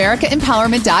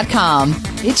 VoiceAmericaEmpowerment.com.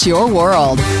 It's your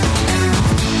world.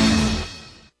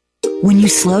 When you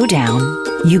slow down,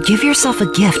 you give yourself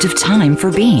a gift of time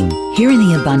for being. Here in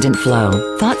the abundant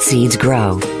flow, thought seeds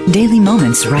grow. Daily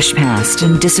moments rush past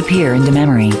and disappear into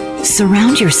memory.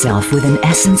 Surround yourself with an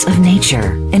essence of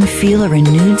nature and feel a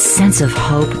renewed sense of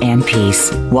hope and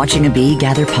peace. Watching a bee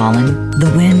gather pollen,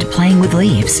 the wind playing with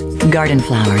leaves, garden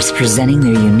flowers presenting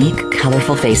their unique,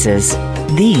 colorful faces.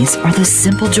 These are the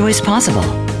simple joys possible.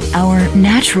 Our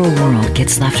natural world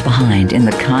gets left behind in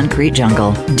the concrete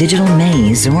jungle, digital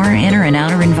maze, or inner and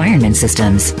outer environment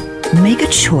systems. Make a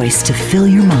choice to fill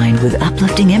your mind with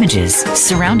uplifting images,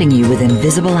 surrounding you with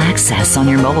invisible access on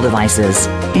your mobile devices,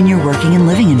 in your working and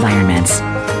living environments.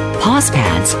 Pause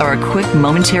pads are a quick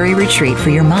momentary retreat for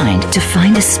your mind to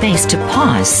find a space to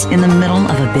pause in the middle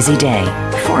of a busy day,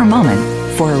 for a moment,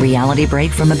 for a reality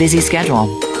break from a busy schedule,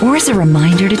 or as a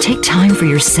reminder to take time for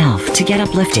yourself to get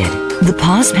uplifted. The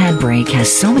Pause Pad break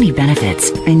has so many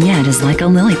benefits, and yet is like a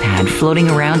lily pad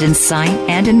floating around in sight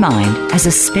and in mind as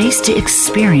a space to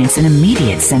experience an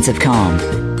immediate sense of calm.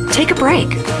 Take a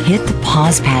break. Hit the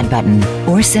Pause Pad button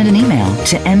or send an email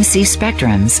to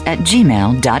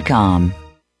mcspectrums@gmail.com.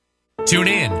 Tune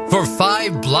in for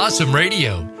 5 Blossom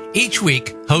Radio. Each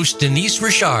week, host Denise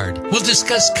Richard will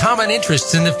discuss common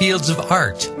interests in the fields of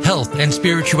art, health, and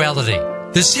spirituality.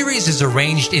 The series is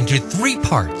arranged into 3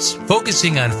 parts,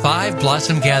 focusing on 5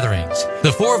 Blossom gatherings,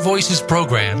 the 4 Voices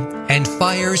program, and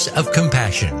Fires of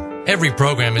Compassion. Every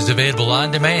program is available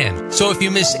on demand, so if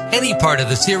you miss any part of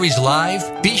the series live,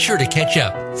 be sure to catch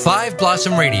up. 5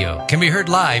 Blossom Radio can be heard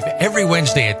live every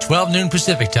Wednesday at 12 noon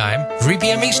Pacific Time, 3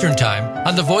 p.m. Eastern Time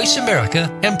on the Voice America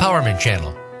Empowerment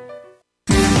Channel.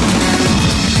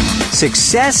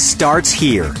 Success starts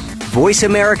here.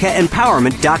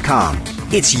 VoiceAmericaEmpowerment.com.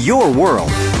 It's your world.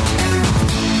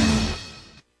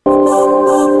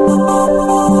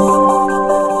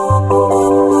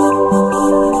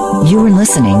 You are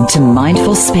listening to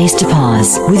Mindful Space to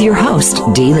Pause with your host,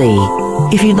 Dee Lee.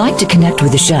 If you'd like to connect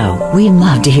with the show, we'd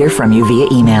love to hear from you via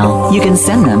email. You can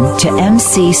send them to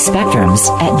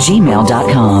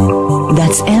mcspectrums@gmail.com.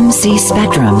 That's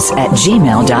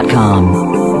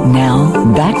mcspectrums@gmail.com. Now,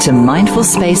 back to Mindful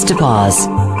Space to Pause.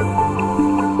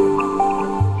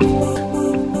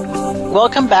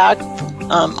 Welcome back.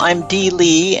 I'm Dee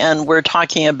Lee, and we're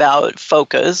talking about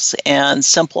focus and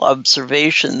simple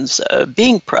observations of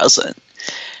being present.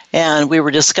 And we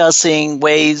were discussing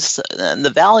ways and the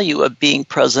value of being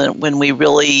present when we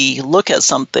really look at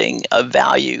something of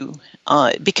value.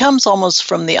 It becomes almost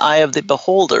from the eye of the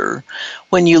beholder.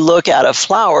 When you look at a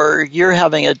flower, you're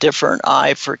having a different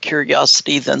eye for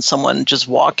curiosity than someone just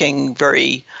walking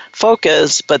very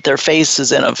focused, but their face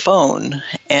is in a phone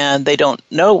and they don't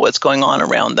know what's going on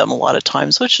around them a lot of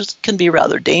times, which can be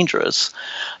rather dangerous.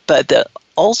 But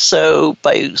also,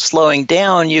 by slowing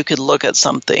down, you could look at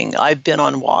something. I've been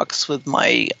on walks with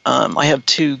my, I have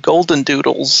 2 golden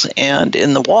doodles, and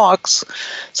in the walks,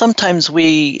 sometimes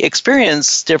we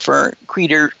experience different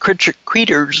creatures,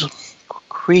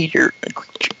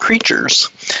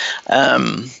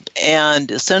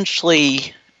 and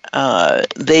essentially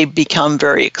they become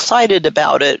very excited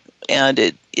about it, and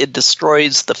it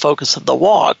destroys the focus of the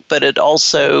walk, but it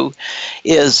also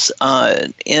is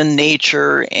in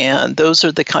nature, and those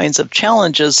are the kinds of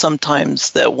challenges sometimes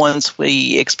that once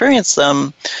we experience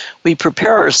them, we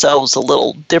prepare ourselves a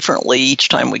little differently each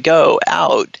time we go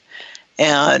out.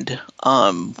 And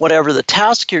whatever the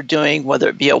task you're doing, whether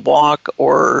it be a walk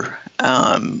or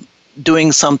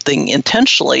doing something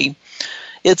intentionally,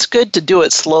 it's good to do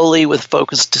it slowly with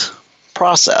focused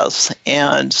process.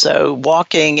 And so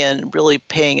walking and really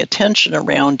paying attention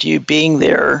around you, being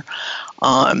there,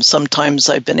 Sometimes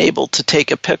I've been able to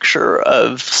take a picture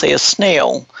of, say, a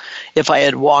snail. If I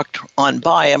had walked on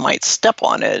by, I might step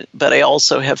on it, but I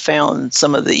also have found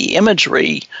some of the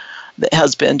imagery that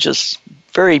has been just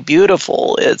very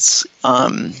beautiful. It's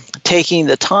taking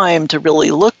the time to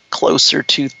really look closer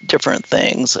to different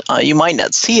things. You might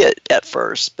not see it at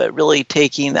first, but really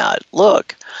taking that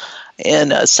look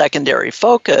in a secondary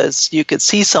focus, you could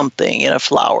see something in a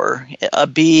flower, a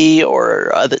bee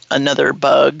or another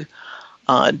bug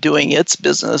doing its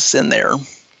business in there,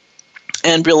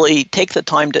 and really take the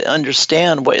time to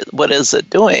understand what is it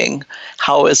doing,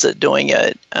 how is it doing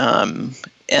it,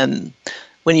 and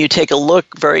when you take a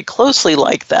look very closely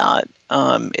like that,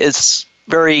 it's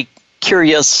very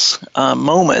curious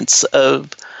moments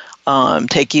of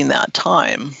taking that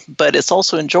time, but it's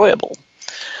also enjoyable.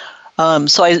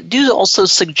 So I do also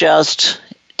suggest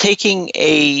taking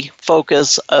a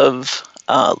focus of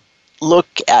look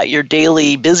at your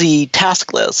daily busy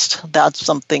task list. That's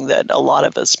something that a lot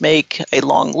of us make a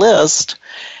long list,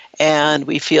 and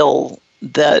we feel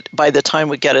that by the time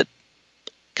we get it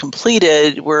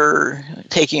completed, we're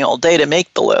taking all day to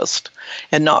make the list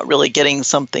and not really getting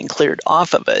something cleared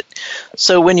off of it.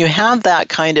 So when you have that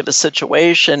kind of a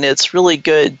situation, it's really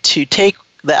good to take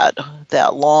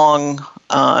that long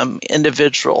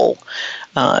individual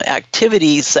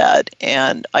activity set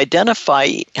and identify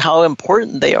how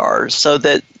important they are, so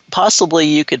that possibly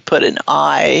you could put an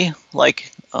I,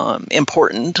 like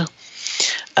important,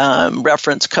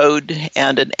 reference code,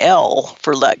 and an L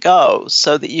for let go,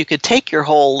 so that you could take your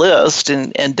whole list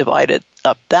and divide it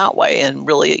up that way and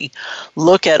really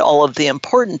look at all of the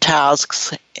important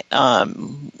tasks,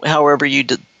 however you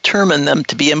determine them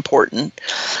to be important,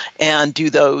 and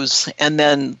do those. And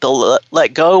then the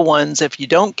let go ones, if you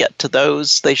don't get to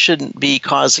those, they shouldn't be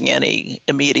causing any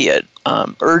immediate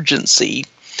urgency.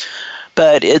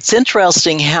 But it's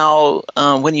interesting how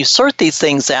when you sort these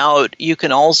things out, you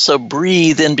can also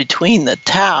breathe in between the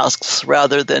tasks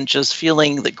rather than just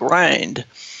feeling the grind.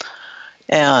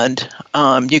 And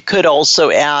you could also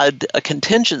add a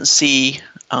contingency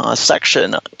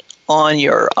section on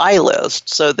your I list,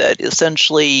 so that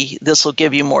essentially this will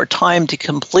give you more time to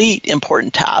complete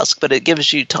important tasks, but it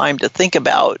gives you time to think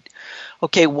about,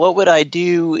 okay, what would I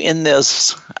do in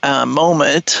this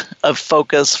moment of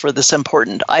focus for this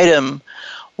important item?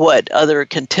 What other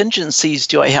contingencies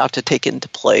do I have to take into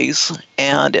place?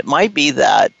 And it might be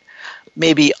that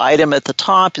maybe item at the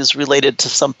top is related to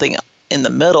something in the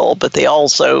middle, but they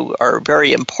also are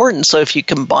very important. So if you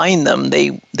combine them,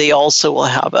 they also will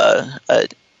have a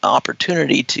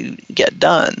opportunity to get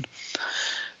done.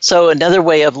 So another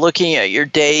way of looking at your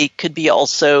day could be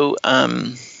also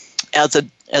as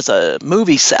a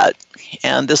movie set.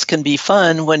 And this can be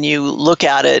fun when you look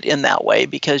at it in that way,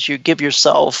 because you give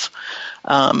yourself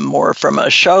more from a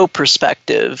show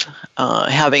perspective,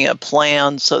 having a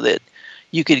plan so that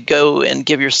you could go and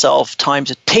give yourself time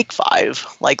to take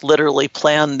 5, like literally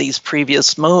plan these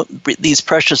precious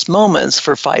moments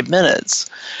for 5 minutes.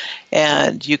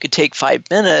 And you could take 5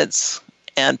 minutes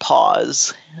and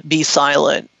pause, be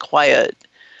silent, quiet,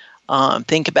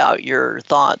 think about your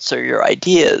thoughts or your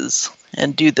ideas,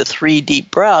 and do the 3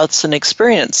 deep breaths and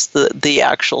experience the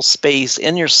actual space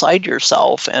inside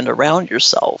yourself and around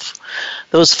yourself.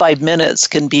 Those 5 minutes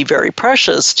can be very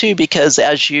precious too, because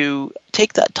as you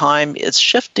take that time, it's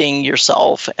shifting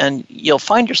yourself, and you'll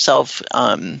find yourself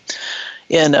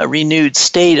in a renewed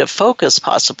state of focus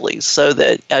possibly, so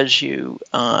that as you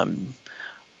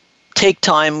take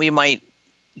time, we might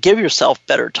give yourself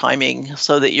better timing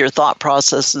so that your thought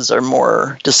processes are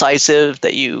more decisive,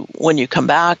 that when you come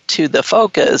back to the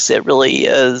focus, it really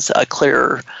is a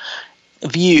clear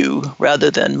view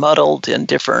rather than muddled in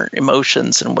different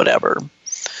emotions and whatever.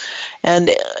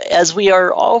 And as we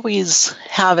are always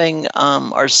having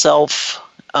ourself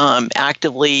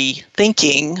actively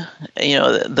thinking,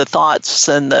 the thoughts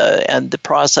and the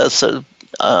process of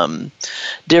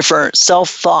different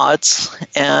self-thoughts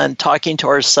and talking to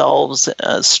ourselves,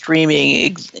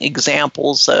 streaming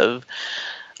examples of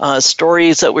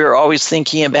stories that we're always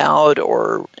thinking about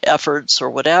or efforts or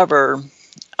whatever,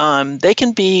 they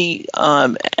can be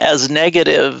as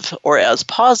negative or as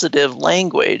positive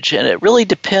language, and it really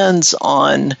depends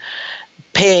on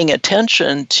paying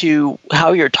attention to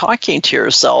how you're talking to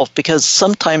yourself, because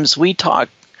sometimes we talk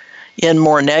in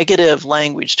more negative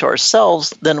language to ourselves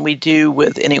than we do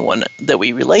with anyone that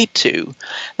we relate to.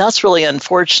 That's really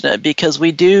unfortunate, because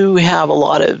we do have a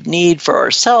lot of need for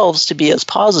ourselves to be as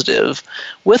positive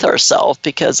with ourselves,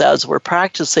 because as we're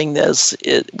practicing this,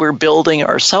 we're building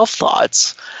our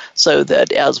self-thoughts so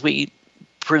that as we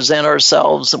present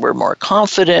ourselves, we're more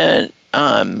confident,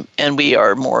 and we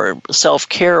are more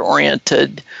self-care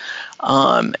oriented,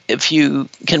 if you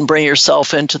can bring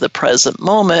yourself into the present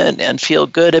moment and feel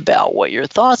good about what your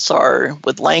thoughts are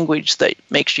with language that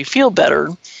makes you feel better,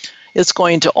 it's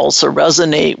going to also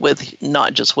resonate with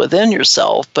not just within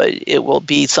yourself, but it will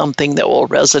be something that will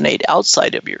resonate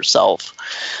outside of yourself.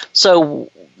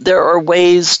 So there are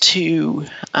ways to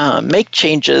make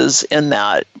changes in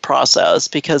that process,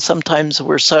 because sometimes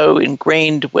we're so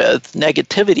ingrained with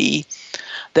negativity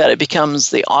that it becomes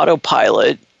the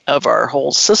autopilot of our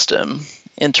whole system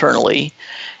internally.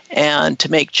 And to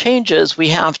make changes, we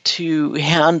have to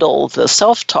handle the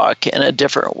self-talk in a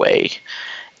different way.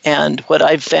 And what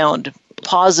I've found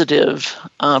positive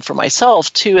for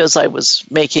myself, too, as I was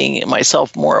making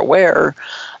myself more aware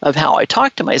of how I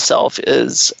talk to myself,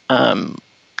 is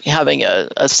having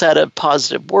a set of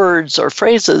positive words or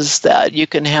phrases that you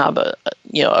can have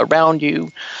around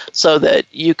you, so that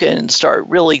you can start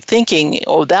really thinking,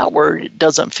 oh, that word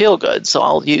doesn't feel good, so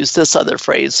I'll use this other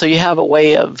phrase. So you have a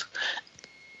way of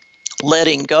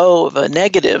letting go of a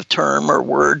negative term or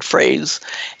word phrase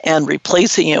and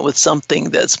replacing it with something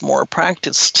that's more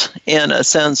practiced, in a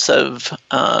sense of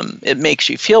it makes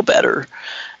you feel better.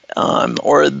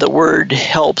 Or the word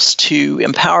helps to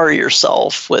empower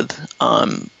yourself with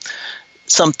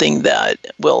something that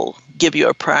will give you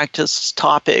a practice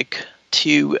topic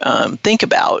to think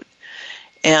about.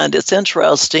 And it's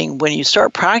interesting when you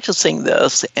start practicing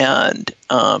this, and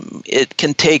it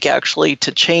can take actually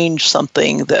to change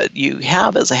something that you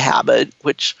have as a habit,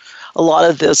 which a lot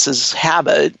of this is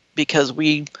habit, because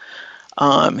we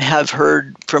have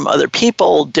heard from other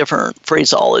people different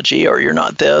phraseology, or you're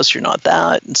not this, you're not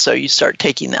that. And so you start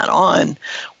taking that on.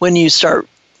 When you start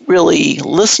really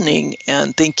listening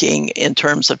and thinking in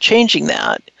terms of changing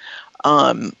that,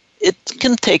 it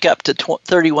can take up to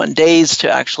 31 days to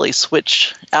actually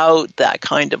switch out that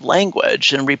kind of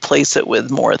language and replace it with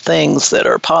more things that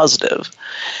are positive.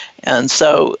 And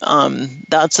so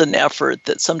that's an effort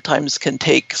that sometimes can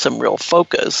take some real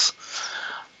focus.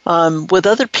 With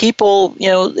other people,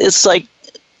 it's like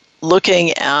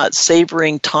looking at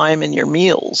savoring time in your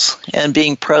meals and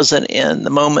being present in the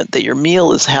moment that your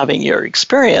meal is having your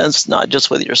experience, not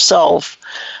just with yourself,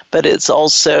 but it's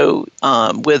also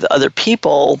with other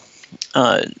people,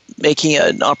 making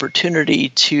an opportunity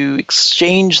to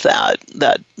exchange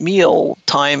that meal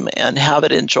time and have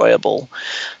it enjoyable.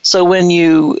 So when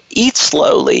you eat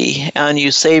slowly and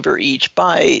you savor each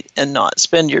bite and not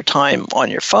spend your time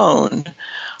on your phone,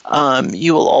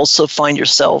 you will also find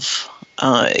yourself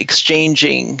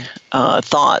exchanging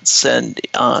thoughts and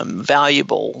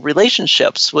valuable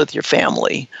relationships with your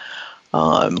family,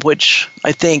 which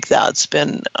I think that's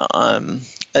been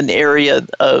an area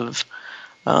of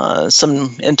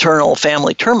some internal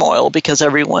family turmoil, because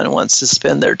everyone wants to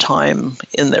spend their time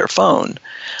in their phone.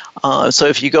 So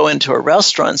if you go into a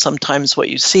restaurant, sometimes what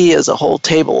you see is a whole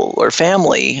table or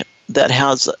family that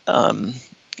has,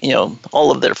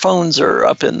 all of their phones are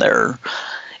up in their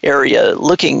area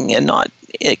looking and not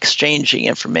exchanging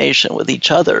information with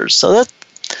each other. So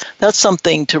that's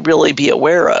something to really be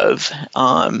aware of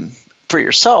for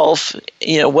yourself.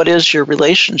 What is your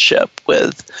relationship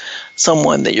with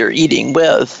someone that you're eating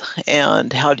with,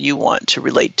 and how do you want to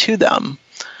relate to them?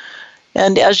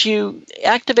 And as you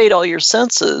activate all your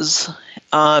senses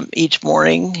each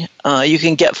morning, you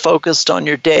can get focused on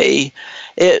your day.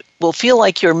 It will feel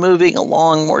like you're moving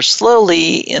along more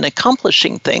slowly in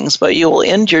accomplishing things, but you will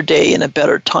end your day in a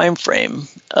better time frame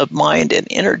of mind and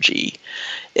energy.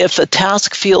 If a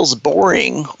task feels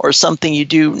boring or something you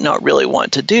do not really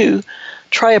want to do,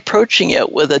 try approaching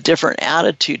it with a different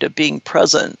attitude of being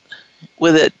present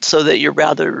with it, so that you're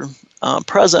rather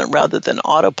present rather than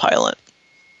autopilot.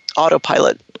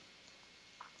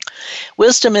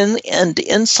 Wisdom and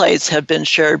insights have been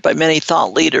shared by many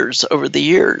thought leaders over the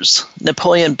years.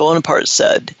 Napoleon Bonaparte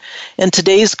said, "In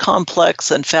today's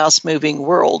complex and fast-moving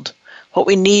world, what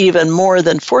we need even more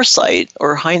than foresight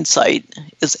or hindsight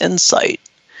is insight."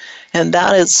 And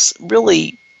that is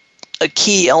really a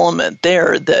key element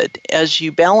there, that as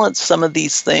you balance some of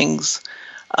these things,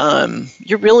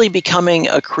 you're really becoming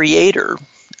a creator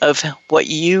of what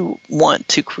you want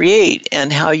to create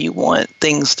and how you want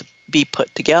things to be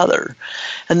put together.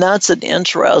 And that's an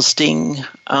interesting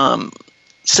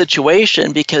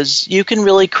situation, because you can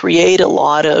really create a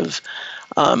lot of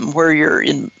where your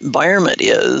environment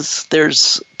is.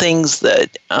 There's things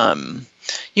that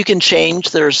you can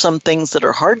change. There are some things that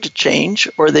are hard to change,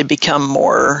 or they become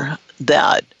more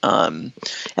that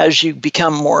as you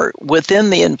become more within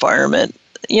the environment,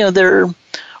 there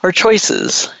are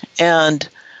choices. And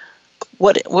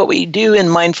what we do in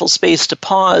Mindful Space to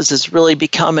Pause is really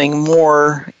becoming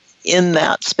more in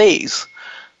that space.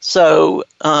 So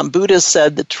Buddha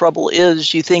said the trouble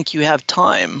is you think you have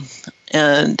time,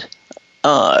 and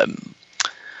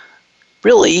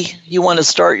really you want to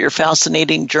start your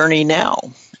fascinating journey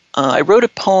now. I wrote a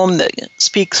poem that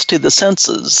speaks to the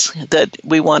senses that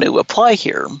we want to apply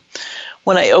here.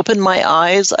 When I open my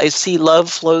eyes, I see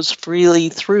love flows freely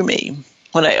through me.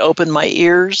 When I open my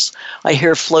ears, I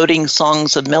hear floating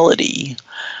songs of melody.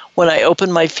 When I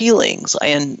open my feelings, I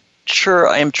am sure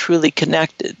I am truly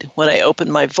connected. When I open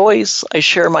my voice, I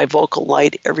share my vocal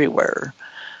light everywhere.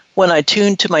 When I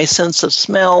tune to my sense of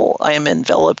smell, I am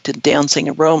enveloped in dancing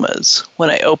aromas. When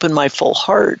I open my full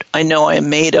heart, I know I am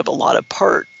made of a lot of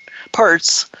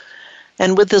parts.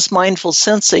 And with this mindful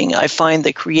sensing, I find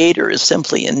the Creator is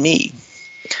simply in me.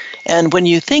 And when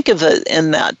you think of it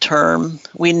in that term,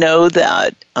 we know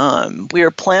that we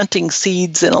are planting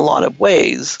seeds in a lot of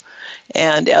ways.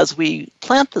 And as we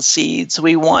plant the seeds,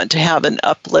 we want to have an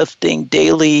uplifting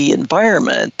daily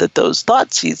environment that those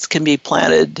thought seeds can be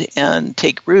planted and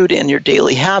take root in your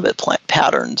daily habit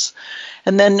patterns.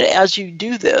 And then as you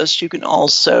do this, you can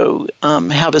also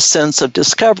have a sense of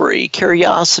discovery,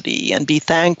 curiosity, and be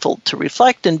thankful to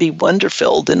reflect and be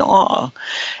wonder-filled in awe.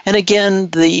 And again,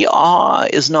 the awe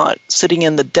is not sitting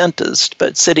in the dentist,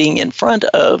 but sitting in front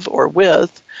of or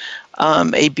with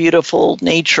a beautiful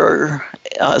nature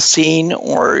scene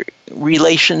or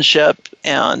relationship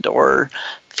and or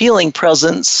feeling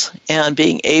presence and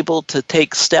being able to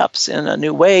take steps in a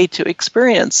new way to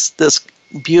experience this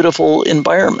beautiful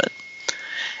environment.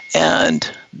 And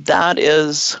that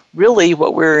is really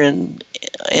what we're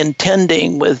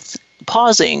intending with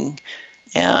pausing.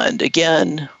 And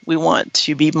again, we want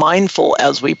to be mindful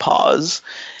as we pause.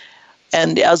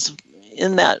 And as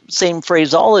in that same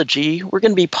phraseology, we're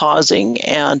going to be pausing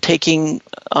and taking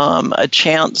a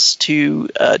chance to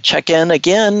check in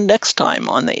again next time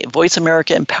on the Voice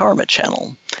America Empowerment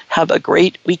Channel. Have a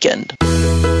great weekend.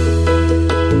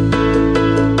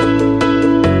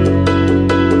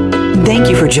 Thank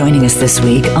you for joining us this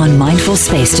week on Mindful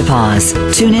Space to Pause.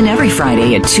 Tune in every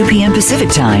Friday at 2 p.m. Pacific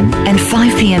Time and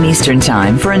 5 p.m. Eastern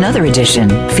Time for another edition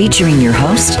featuring your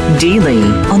host, Dee Lee,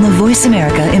 on the Voice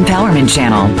America Empowerment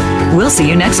Channel. We'll see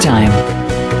you next time.